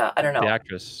girl. Yeah, I don't know. The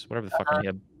actress, whatever the fuck her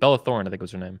name. Bella Thorne, I think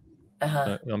was her name.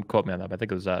 Don't quote me on that, but I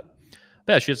think it was that.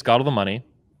 But yeah, she just got all the money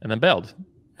and then bailed.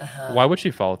 Why would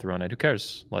she follow through on it? Who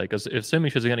cares? Like,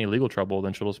 assuming she doesn't get any legal trouble,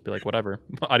 then she'll just be like, whatever.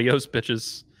 Adios,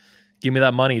 bitches. Give me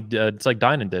that money. It's like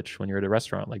dine and ditch when you're at a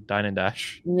restaurant, like dine and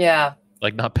dash. Yeah.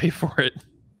 Like not pay for it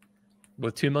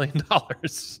with $2 million.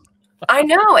 I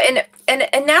know.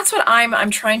 And that's what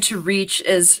I'm trying to reach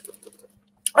is,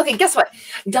 okay, guess what?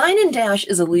 Dine and dash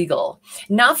is illegal.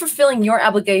 Not fulfilling your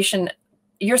obligation,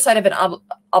 your side of an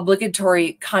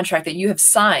obligatory contract that you have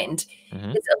signed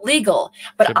is illegal.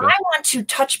 But I want to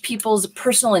touch people's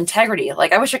personal integrity.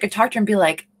 Like, I wish I could talk to her and be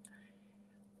like,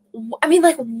 I mean,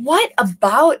 like, what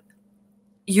about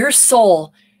your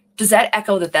soul does that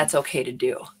echo that that's okay to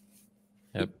do?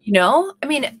 Yep. You know? I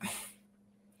mean,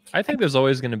 I think there's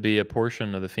always going to be a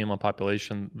portion of the female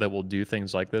population that will do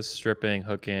things like this: stripping,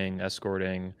 hooking,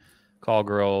 escorting, call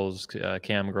girls,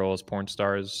 cam girls, porn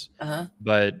stars.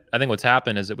 But I think what's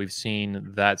happened is that we've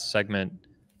seen that segment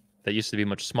that used to be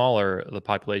much smaller of the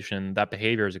population, that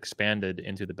behavior has expanded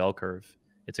into the bell curve.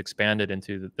 It's expanded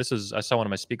into I saw one of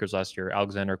my speakers last year,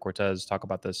 Alexander Cortez, talk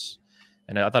about this,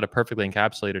 and I thought it perfectly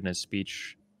encapsulated in his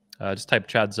speech. Just type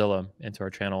Chadzilla into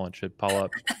our channel and it should pop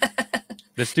up.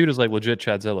 This dude is like legit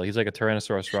Chadzilla. He's like a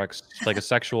Tyrannosaurus Rex, like a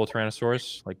sexual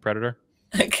Tyrannosaurus, like Predator.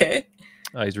 Okay.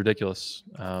 He's ridiculous.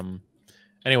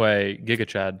 Anyway, Giga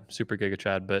Chad, super Giga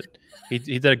Chad, but he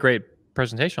did a great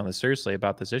presentation on this, seriously,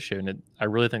 about this issue. And I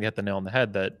really think he hit the nail on the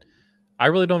head that I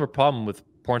really don't have a problem with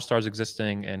porn stars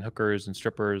existing and hookers and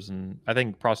strippers. And I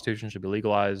think prostitution should be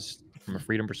legalized from a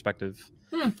freedom perspective.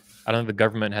 I don't think the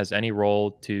government has any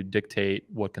role to dictate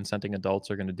what consenting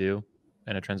adults are going to do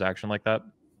in a transaction like that.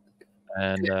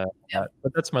 And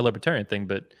but that's my libertarian thing.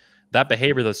 But that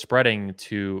behavior that's spreading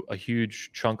to a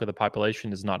huge chunk of the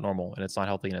population is not normal, and it's not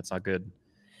healthy, and it's not good.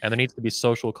 And there needs to be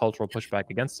social, cultural pushback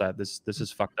against that. This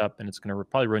is fucked up, and it's going to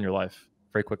probably ruin your life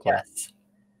very quickly. Yes.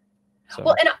 So.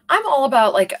 Well, and I'm all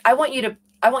about, like, I want you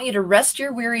to rest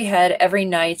your weary head every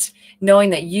night, knowing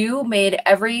that you made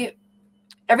every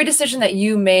decision that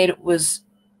you made was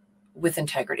with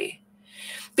integrity.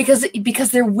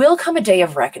 Because there will come a day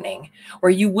of reckoning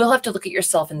where you will have to look at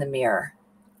yourself in the mirror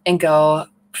and go,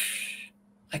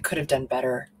 I could have done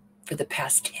better for the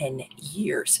past 10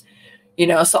 years. You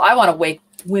know, so I want to wake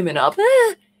women up,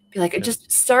 be like, just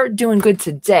start doing good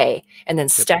today, and then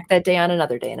stack that day on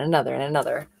another day and another and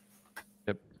another.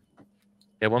 Yep.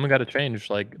 Yeah, women got to change.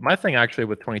 Like, my thing actually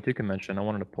with 22 convention, I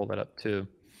wanted to pull that up too.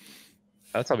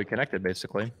 That's how we connected,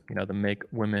 basically. You know, the Make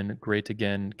Women Great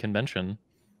Again convention.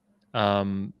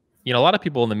 You know, a lot of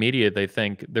people in the media, they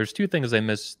think there's two things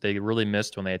they really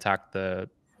missed when they attacked so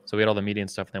we had all the media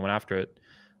and stuff and they went after it.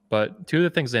 But two of the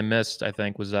things they missed, I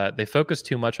think, was that they focused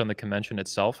too much on the convention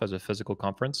itself as a physical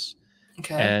conference.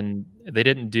 Okay. And they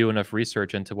didn't do enough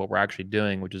research into what we're actually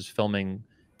doing, which is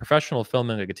professional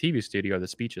filming like a TV studio, the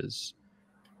speeches,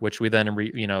 which we then,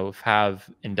 have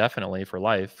indefinitely for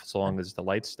life, so long as the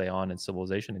lights stay on and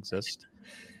civilization exists.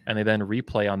 And they then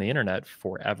replay on the internet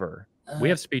forever. We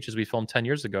have speeches we filmed 10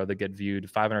 years ago that get viewed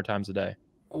 500 times a day,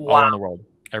 all around the world,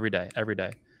 every day.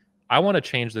 I want to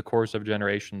change the course of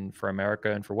generation for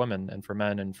America and for women and for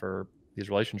men and for these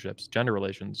relationships, gender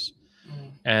relations.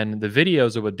 And the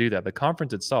videos that would do that, the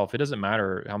conference itself, it doesn't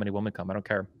matter how many women come. I don't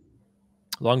care.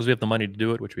 As long as we have the money to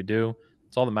do it, which we do,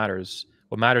 it's all that matters.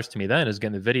 What matters to me then is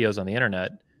getting the videos on the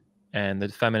internet and the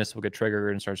feminists will get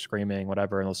triggered and start screaming,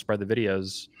 whatever, and they'll spread the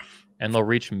videos, and they'll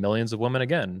reach millions of women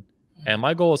again. And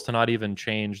my goal is to not even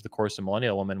change the course of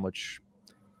millennial women, which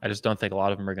I just don't think a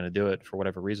lot of them are going to do it for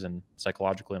whatever reason,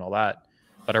 psychologically and all that.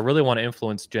 But I really want to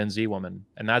influence Gen Z women.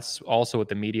 And that's also what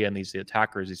the media and these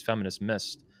attackers, these feminists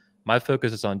missed. My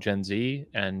focus is on Gen Z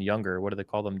and younger. What do they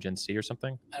call them? Gen C or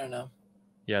something? I don't know.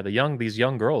 Yeah, these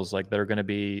young girls, like, that are going to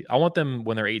be, I want them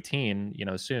when they're 18,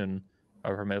 soon,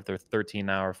 or if they're 13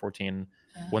 now or 14,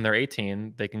 when they're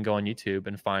 18, they can go on YouTube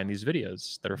and find these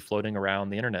videos that are floating around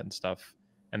the internet and stuff,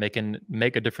 and they can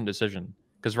make a different decision.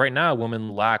 Because right now, women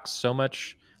lack so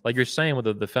much, like you're saying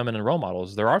with the feminine role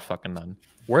models, there are fucking none.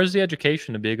 Where's the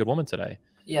education to be a good woman today?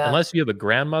 Yeah. Unless you have a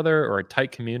grandmother or a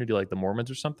tight community like the Mormons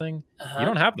or something, you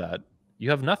don't have that. You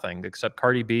have nothing except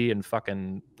Cardi B and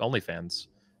fucking OnlyFans.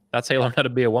 That's how you learn how to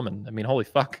be a woman. I mean, holy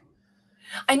fuck.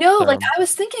 I know. Like, I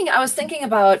was thinking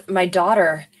about my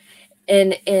daughter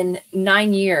in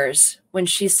 9 years when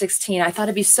she's 16. I thought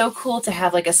it'd be so cool to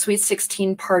have like a sweet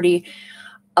 16 party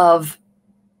of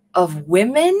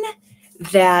women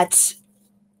that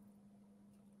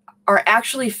are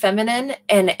actually feminine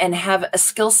and have a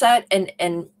skill set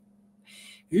and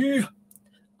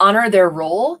honor their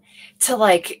role, to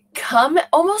like come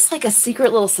almost like a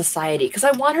secret little society. Because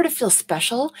I want her to feel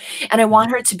special, and I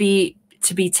want her to be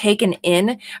taken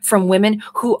in from women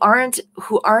who aren't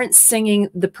singing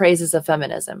the praises of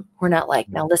feminism. We're not like,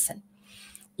 now listen,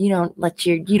 you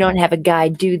don't have a guy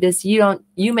do this. You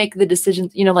make the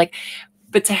decisions, like,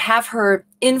 but to have her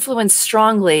influence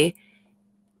strongly,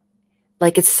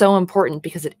 like, it's so important,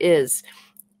 because it is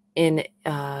in,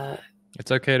 it's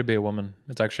okay to be a woman.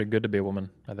 It's actually good to be a woman.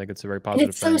 I think it's a very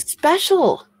positive thing. It's so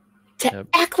special to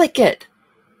act like it.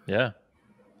 Yeah.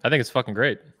 I think it's fucking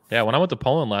great. Yeah, when I went to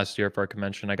Poland last year for our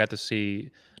convention, I got to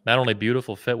see not only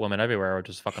beautiful, fit women everywhere, which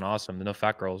is fucking awesome. No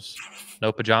fat girls,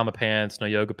 no pajama pants, no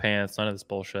yoga pants, none of this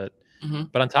bullshit.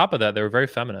 But on top of that, they were very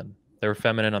feminine. They were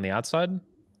feminine on the outside,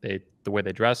 the way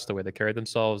they dressed, the way they carried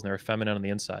themselves, and they were feminine on the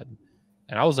inside.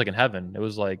 And I was like in heaven. It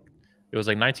was like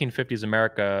 1950s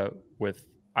America with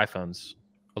iPhones.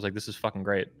 I was like, this is fucking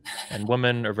great. And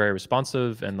women are very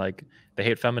responsive, and like, they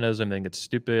hate feminism, they think it's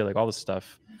stupid, like all this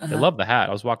stuff. They love the hat.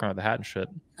 I was walking around with the hat and shit.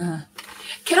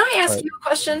 Can I ask you a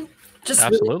question? Just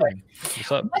absolutely. Really quick.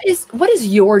 What's up? What is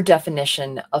your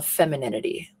definition of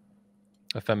femininity?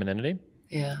 Of femininity?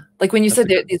 Yeah. Like when you said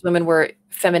that these women were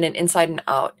feminine inside and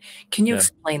out. Can you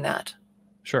explain that?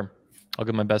 Sure. I'll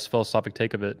give my best philosophic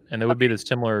take of it. And it would be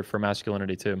similar for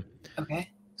masculinity too. Okay.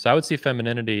 So I would see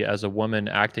femininity as a woman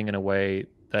acting in a way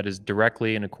that is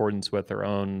directly in accordance with her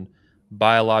own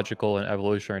biological and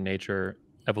evolutionary nature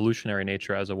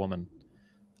as a woman.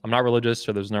 I'm not religious,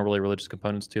 so there's no really religious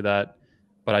components to that.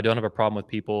 But I don't have a problem with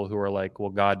people who are like, well,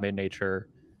 God made nature,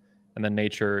 and then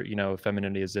nature,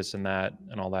 femininity is this and that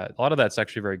and all that. A lot of that's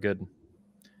actually very good.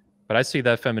 But I see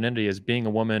that femininity as being a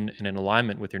woman and in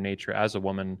alignment with your nature as a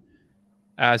woman,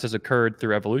 as has occurred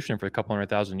through evolution for a couple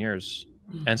 100,000 years,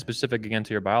 and specific again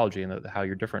to your biology and how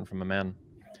you're different from a man.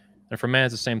 And for man,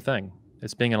 it's the same thing.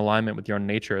 It's being in alignment with your own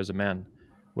nature as a man,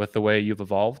 with the way you've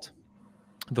evolved,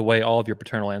 the way all of your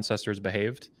paternal ancestors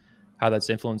behaved, how that's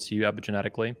influenced you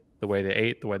epigenetically, the way they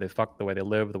ate, the way they fucked, the way they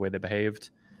lived, the way they behaved,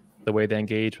 the way they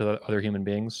engage with other human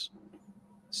beings.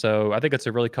 So I think it's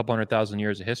a really couple 100,000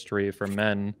 years of history for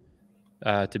men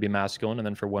to be masculine, and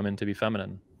then for women to be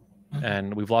feminine.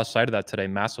 And we've lost sight of that today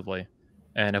massively.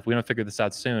 And if we don't figure this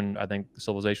out soon, I think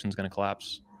civilization is going to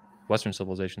collapse. Western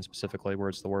civilization specifically, where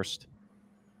it's the worst.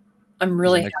 I'm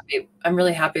really happy. I'm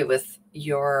really happy with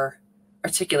your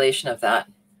articulation of that.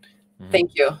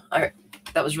 Thank you.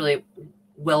 That was really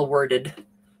well worded.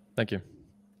 Thank you.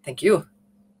 Thank you.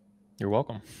 You're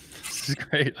welcome. This is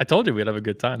great. I told you we'd have a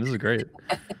good time. This is great.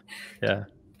 Yeah.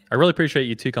 I really appreciate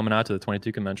you two coming out to the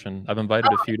 22 convention. I've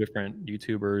invited a few different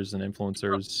YouTubers and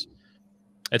influencers.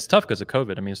 It's tough because of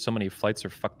COVID. I mean, so many flights are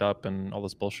fucked up and all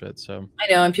this bullshit. So I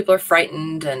know, and people are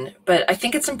frightened, but I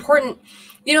think it's important,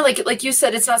 like you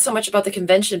said, it's not so much about the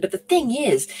convention, but the thing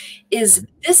is it's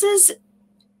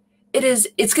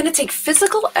going to take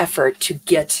physical effort to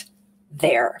get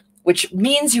there, which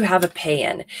means you have a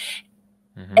pay-in.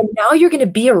 And now you're going to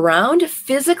be around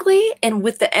physically and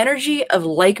with the energy of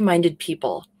like-minded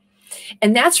people.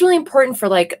 And that's really important for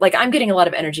like I'm getting a lot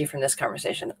of energy from this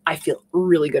conversation. I feel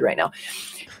really good right now.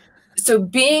 So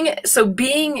being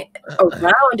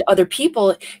around other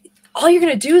people, all you're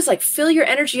going to do is like fill your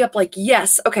energy up. Like,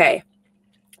 yes, okay,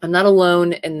 I'm not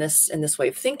alone in this way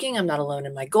of thinking. I'm not alone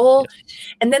in my goal.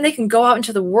 And then they can go out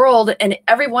into the world, and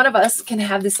every one of us can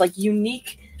have this like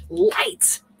unique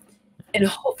light, and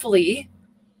hopefully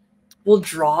will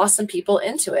draw some people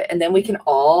into it, and then we can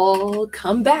all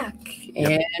come back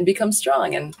and become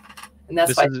strong. And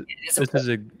that's why it is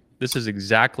important. This is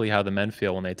exactly how the men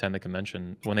feel when they attend the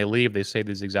convention. When they leave, they say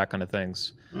these exact kind of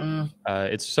things.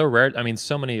 It's so rare. I mean,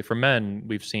 so many for men.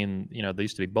 We've seen, there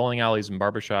used to be bowling alleys and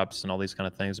barbershops and all these kind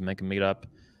of things, and men can meet up.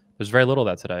 There's very little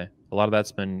of that today. A lot of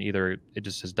that's been either it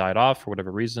just has died off for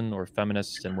whatever reason, or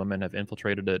feminists and women have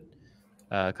infiltrated it.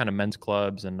 Kind of men's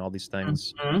clubs and all these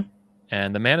things.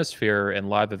 And the manosphere and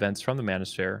live events from the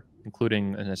manosphere,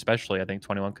 including and especially, I think,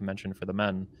 21 Convention for the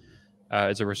men,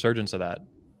 is a resurgence of that.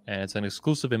 And it's an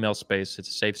exclusively male space. It's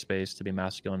a safe space to be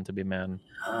masculine, to be man.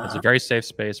 It's a very safe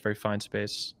space, very fine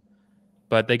space.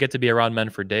 But they get to be around men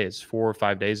for days, 4 or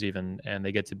 5 days even, and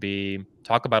they get to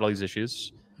talk about all these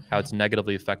issues, how it's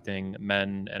negatively affecting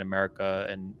men and America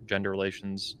and gender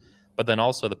relations, but then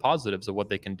also the positives of what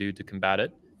they can do to combat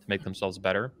it, to make themselves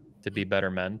better, to be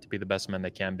better men, to be the best men they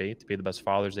can be, to be the best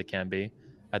fathers they can be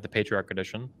at the patriarch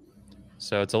edition.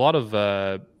 So it's a lot of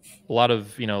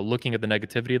looking at the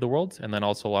negativity of the world, and then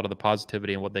also a lot of the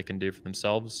positivity and what they can do for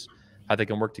themselves, how they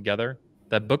can work together.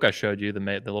 That book I showed you, the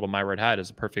little My Red Hat, is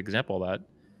a perfect example of that.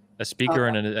 A speaker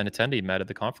and an attendee met at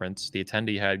the conference. The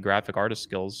attendee had graphic artist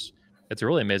skills. It's a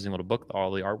really amazing little book,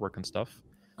 all the artwork and stuff.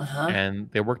 And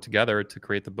they worked together to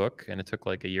create the book, and it took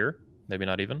like a year, maybe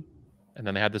not even. And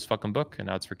then they had this fucking book, and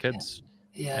now it's for kids.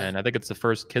 Yeah. And I think it's the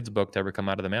first kids book to ever come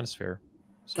out of the manosphere.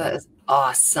 So that is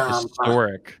awesome.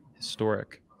 Historic.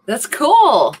 That's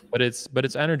cool. But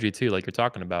it's energy too, like you're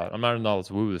talking about. I'm not into all this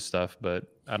woo stuff, but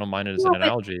I don't mind it as an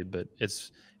analogy. But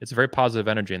it's a very positive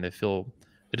energy, and they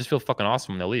just feel fucking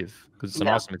awesome when they leave because it's an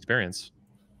awesome experience.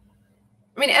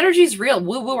 I mean, energy is real,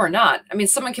 woo woo or not. I mean,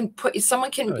 you can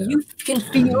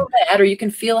feel that, or you can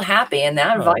feel happy, and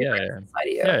that vibrates inside of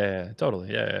you. Yeah,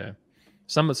 totally. Yeah.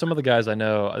 Some of the guys I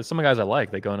know, some of the guys I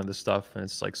like, they go into this stuff, and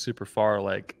it's like super far,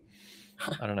 like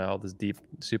I don't know, all this deep,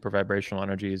 super vibrational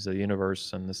energies, the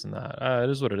universe, and this and that. It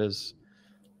is what it is.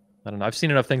 I don't know. I've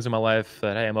seen enough things in my life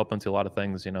that hey, I'm open to a lot of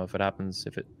things. If it happens,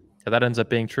 if that ends up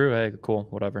being true, hey, cool,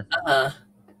 whatever.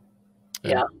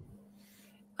 Yeah.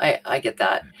 I get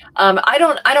that. I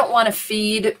don't want to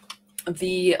feed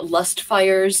the lust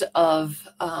fires of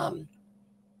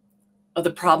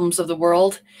the problems of the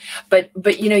world, but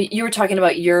you were talking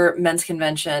about your men's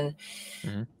convention.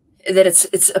 That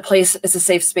it's a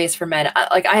safe space for men.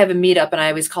 I have a meetup, and I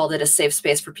always called it a safe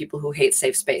space for people who hate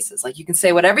safe spaces. Like, you can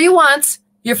say whatever you want,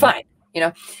 you're fine,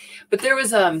 But there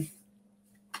was I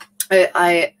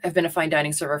have been a fine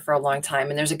dining server for a long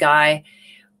time, and there's a guy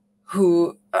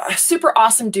who a super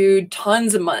awesome dude,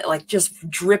 tons of money, like just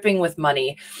dripping with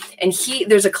money. And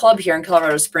there's a club here in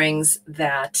Colorado Springs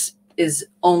that is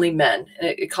only men,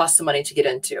 and it costs some money to get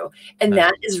into. And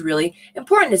that is really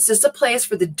important. It's just a place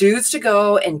for the dudes to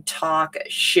go and talk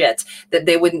shit that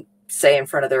they wouldn't say in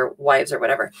front of their wives or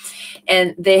whatever.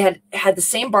 And they had the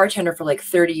same bartender for like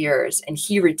 30 years, and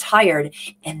he retired,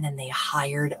 and then they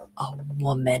hired a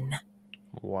woman.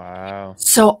 Wow.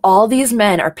 So all these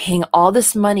men are paying all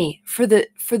this money for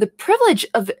the privilege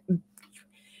of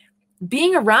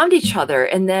being around each other,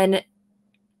 and then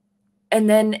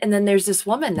there's this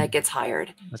woman that gets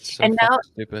hired. That's so now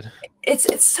stupid.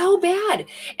 It's so bad.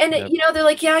 And they're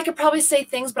like, yeah, I could probably say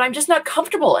things, but I'm just not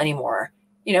comfortable anymore.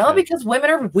 Because women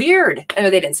are weird. I know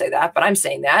they didn't say that, but I'm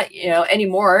saying that,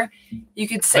 anymore. You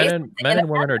could say men and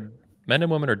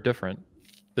women are different.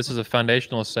 This is a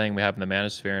foundational saying we have in the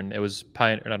manosphere, and it was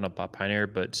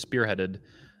spearheaded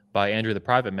by Andrew the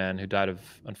Private Man, who died of,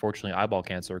 unfortunately, eyeball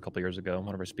cancer a couple of years ago.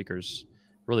 One of our speakers,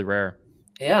 really rare.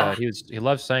 Yeah. He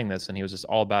loved saying this, and he was just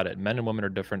all about it. Men and women are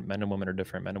different. Men and women are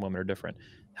different. Men and women are different.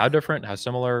 How different? How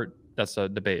similar? That's a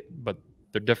debate, but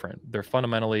they're different. They're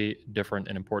fundamentally different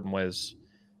in important ways.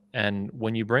 And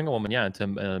when you bring a woman, into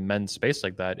a men's space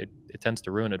like that, it tends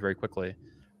to ruin it very quickly.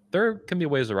 There can be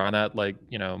ways around that. Like,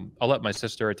 I'll let my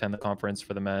sister attend the conference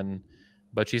for the men,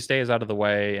 but she stays out of the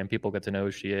way, and people get to know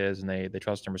who she is, and they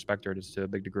trust and respect her to a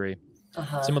big degree.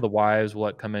 Some of the wives will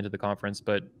come into the conference,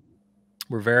 but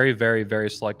we're very, very, very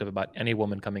selective about any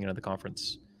woman coming into the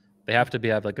conference. They have to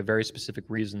have like a very specific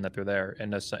reason that they're there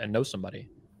and know somebody.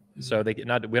 So we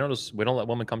don't let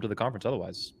women come to the conference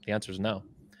otherwise. The answer is no.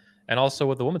 And also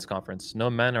with the women's conference, no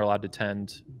men are allowed to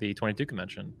attend the 22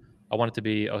 convention. I want it to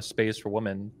be a space for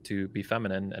women to be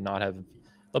feminine and not have.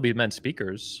 There'll be men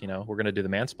speakers. We're going to do the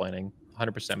mansplaining,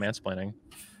 100% mansplaining,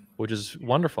 which is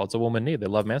wonderful. It's a woman need. They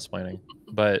love mansplaining,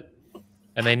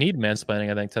 and they need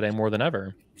mansplaining, I think, today more than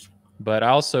ever. But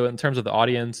also, in terms of the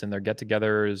audience and their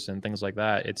get-togethers and things like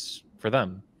that, it's for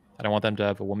them. I don't want them to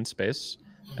have a woman's space,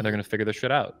 and they're going to figure their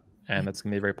shit out, and that's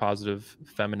going to be a very positive,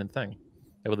 feminine thing.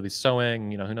 Able to be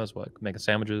sewing, who knows what, making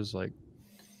sandwiches, like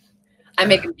I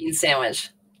make a bean sandwich.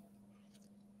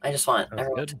 I just want That's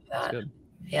everyone good. to do That's that. good.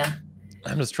 Yeah.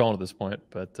 I'm just trolling at this point,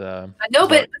 but I know,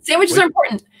 but sandwiches are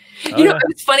important. You know,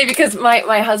 it's funny because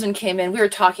my husband came in. We were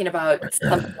talking about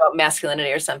something about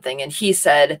masculinity or something, and he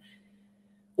said,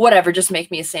 "Whatever, just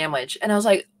make me a sandwich." And I was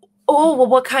like, "Oh, well,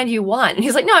 what kind do you want?" And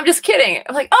he's like, "No, I'm just kidding."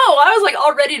 I'm like, "Oh," I was like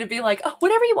all ready to be like, "Oh,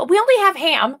 whatever you want. We only have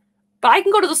ham, but I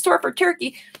can go to the store for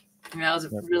turkey." And I was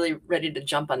really ready to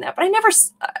jump on that, but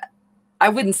I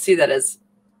wouldn't see that as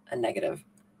a negative.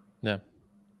 Yeah.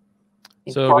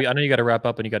 So I know you got to wrap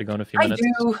up and you got to go in a few minutes.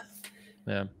 I do.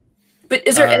 Yeah. But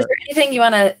is there anything you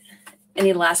want to,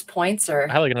 any last points or?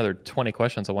 I had like another 20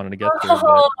 questions I wanted to get through.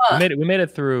 But we made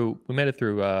it through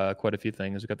quite a few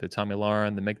things. We got the Tommy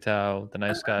Lauren, the MGTOW, the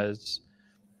Nice Guys.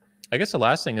 I guess the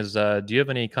last thing is, do you have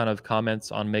any kind of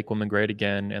comments on Make Women Great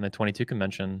Again and the 22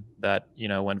 convention that,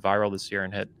 went viral this year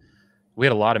and hit? We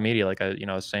had a lot of media, like I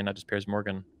was saying, not just Piers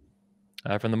Morgan.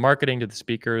 From the marketing to the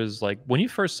speakers, like when you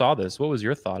first saw this, what was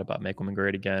your thought about Make Women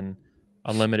Great Again?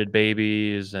 Unlimited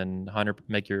babies and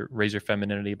raise your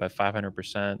femininity by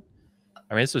 500%.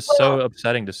 I mean, this was so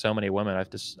upsetting to so many women.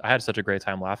 I had such a great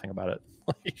time laughing about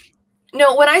it.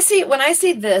 No, when I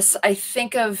see this, I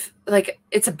think of like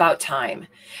it's about time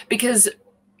because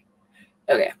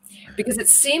it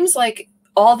seems like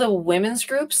all the women's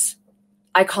groups,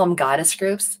 I call them goddess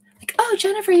groups. Like, oh,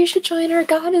 Jennifer, you should join our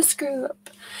goddess group.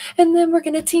 And then we're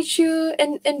going to teach you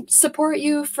and support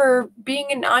you for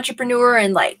being an entrepreneur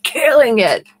and like killing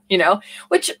it,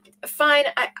 which fine.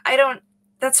 I don't,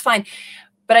 that's fine.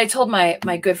 But I told my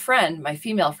good friend, my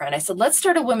female friend, I said, let's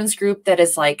start a women's group that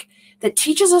is like, that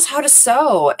teaches us how to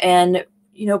sew and,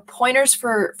 pointers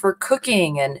for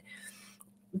cooking and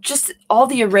just all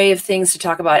the array of things to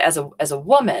talk about as a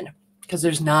woman, because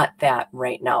there's not that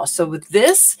right now. So with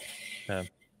this,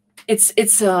 it's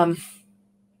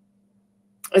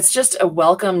just a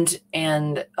welcomed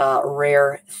and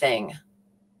rare thing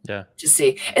to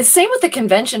see. And same with the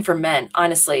convention for men,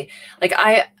 honestly. Like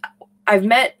I've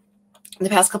met in the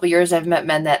past couple of years, I've met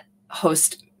men that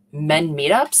host men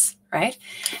meetups, right?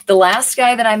 The last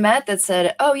guy that I met that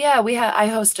said, oh yeah, I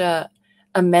host a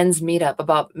men's meetup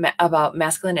about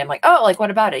masculinity. I'm like, oh, like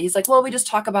what about it? He's like, well, we just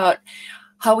talk about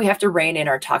how we have to rein in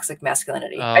our toxic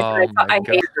masculinity. Oh, I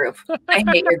hate your group. I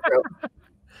hate your group.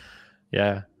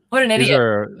 Yeah. What an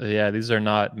idiot. These are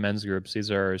not men's groups. These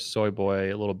are soy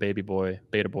boy, little baby boy,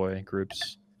 beta boy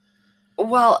groups.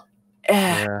 Well,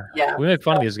 yeah. We make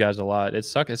fun of these guys a lot.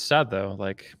 It's sad though.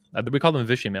 Like we call them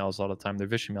Vichy males a lot of the time. They're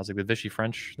Vichy males, like the Vichy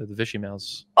French. They're the Vichy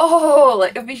males. Oh,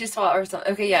 like a Vichy swat or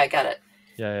something. Okay, yeah, I got it.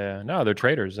 Yeah. No, they're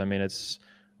traitors. I mean,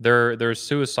 they're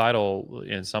suicidal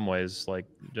in some ways, like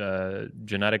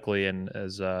genetically and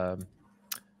as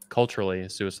culturally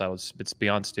suicidal. It's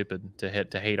beyond stupid to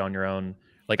hate on your own.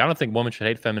 Like, I don't think women should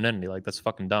hate femininity. Like, that's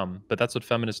fucking dumb. But that's what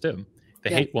feminists do.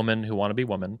 They hate women who want to be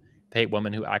women. They hate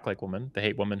women who act like women. They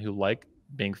hate women who like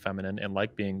being feminine and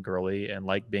like being girly and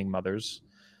like being mothers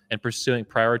and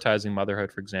prioritizing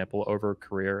motherhood, for example, over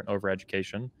career and over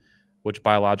education, which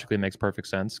biologically makes perfect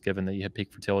sense given that you have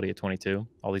peak fertility at 22,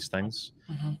 all these things.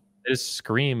 Mm-hmm. They just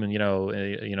scream and,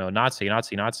 Nazi,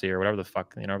 Nazi, Nazi, or whatever the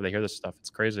fuck, whenever they hear this stuff. It's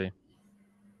crazy.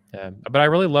 Yeah. But I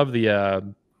really love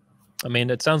I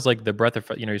mean, it sounds like the breath of,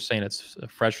 you're saying it's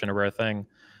fresh and a rare thing.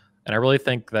 And I really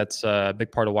think that's a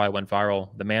big part of why it went viral.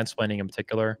 The mansplaining in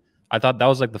particular. I thought that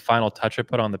was like the final touch I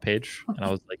put on the page. And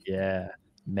I was like, yeah,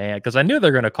 man. Because I knew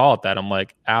they're going to call it that. I'm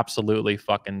like, absolutely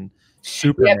fucking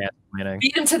super mansplaining.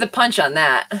 Beat him to the punch on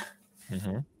that.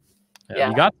 Mm-hmm. Yeah.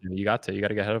 You got to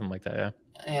get ahead of them like that. Yeah.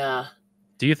 Yeah.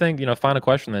 Do you think, final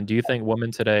question then, do you think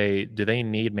women today, do they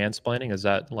need mansplaining? Is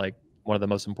that like one of the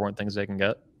most important things they can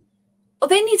get? Well,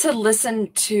 they need to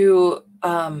listen to,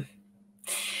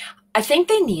 I think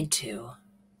they need to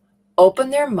open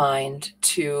their mind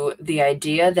to the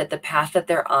idea that the path that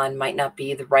they're on might not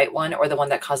be the right one or the one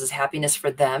that causes happiness for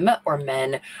them or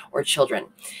men or children.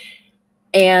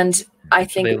 And I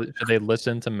think should they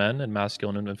listen to men and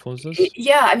masculine influences?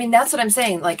 Yeah. I mean, that's what I'm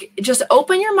saying. Like, just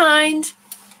open your mind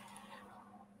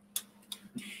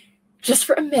just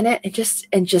for a minute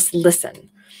and just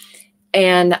listen.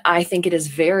 And I think it is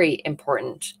very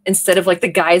important, instead of like the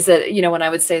guys that, when I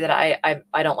would say that I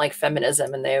don't like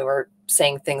feminism, and they were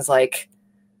saying things like,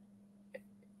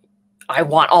 I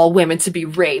want all women to be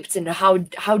raped, and how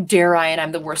dare I, and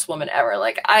I'm the worst woman ever.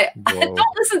 Like, I don't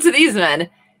listen to these men.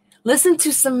 Listen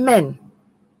to some men.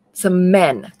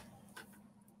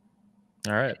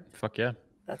 All right. Fuck yeah.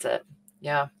 That's it.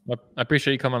 Yeah. I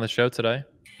appreciate you coming on the show today.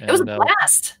 It was a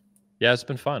blast. Yeah, it's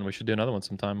been fun. We should do another one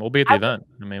sometime. We'll be at the event.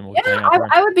 I mean, we'll hang out there.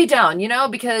 I would be down,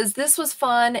 because this was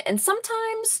fun. And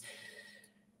sometimes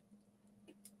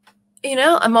You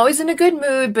know, I'm always in a good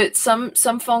mood, but some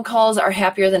phone calls are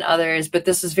happier than others. But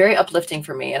this is very uplifting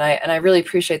for me, and I really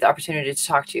appreciate the opportunity to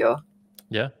talk to you.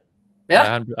 Yeah.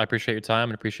 Yeah. I appreciate your time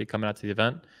and appreciate coming out to the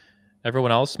event.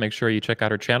 Everyone else, make sure you check out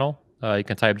her channel. You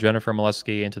can type Jennifer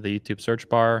Moleski into the YouTube search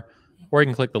bar, or you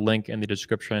can click the link in the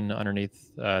description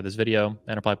underneath this video,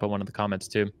 and I'll probably put one in the comments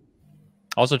too.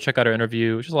 Also, check out our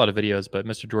interview, which is a lot of videos, but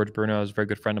Mr. George Bruno is a very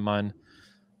good friend of mine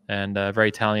and very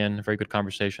Italian, very good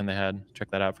conversation they had. Check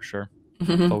that out for sure.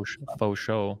 Faux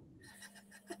show.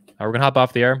 We're going to hop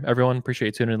off the air. Everyone, appreciate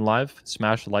you tuning in live.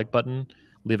 Smash the like button,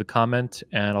 leave a comment,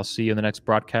 and I'll see you in the next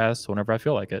broadcast whenever I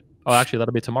feel like it. Oh, actually,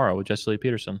 that'll be tomorrow with Jesse Lee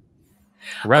Peterson.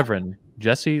 Reverend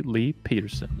Jesse Lee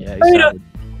Peterson. Yeah, he's savage.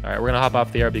 All right, we're going to hop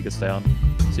off the air, but you can stay on.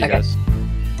 See you guys.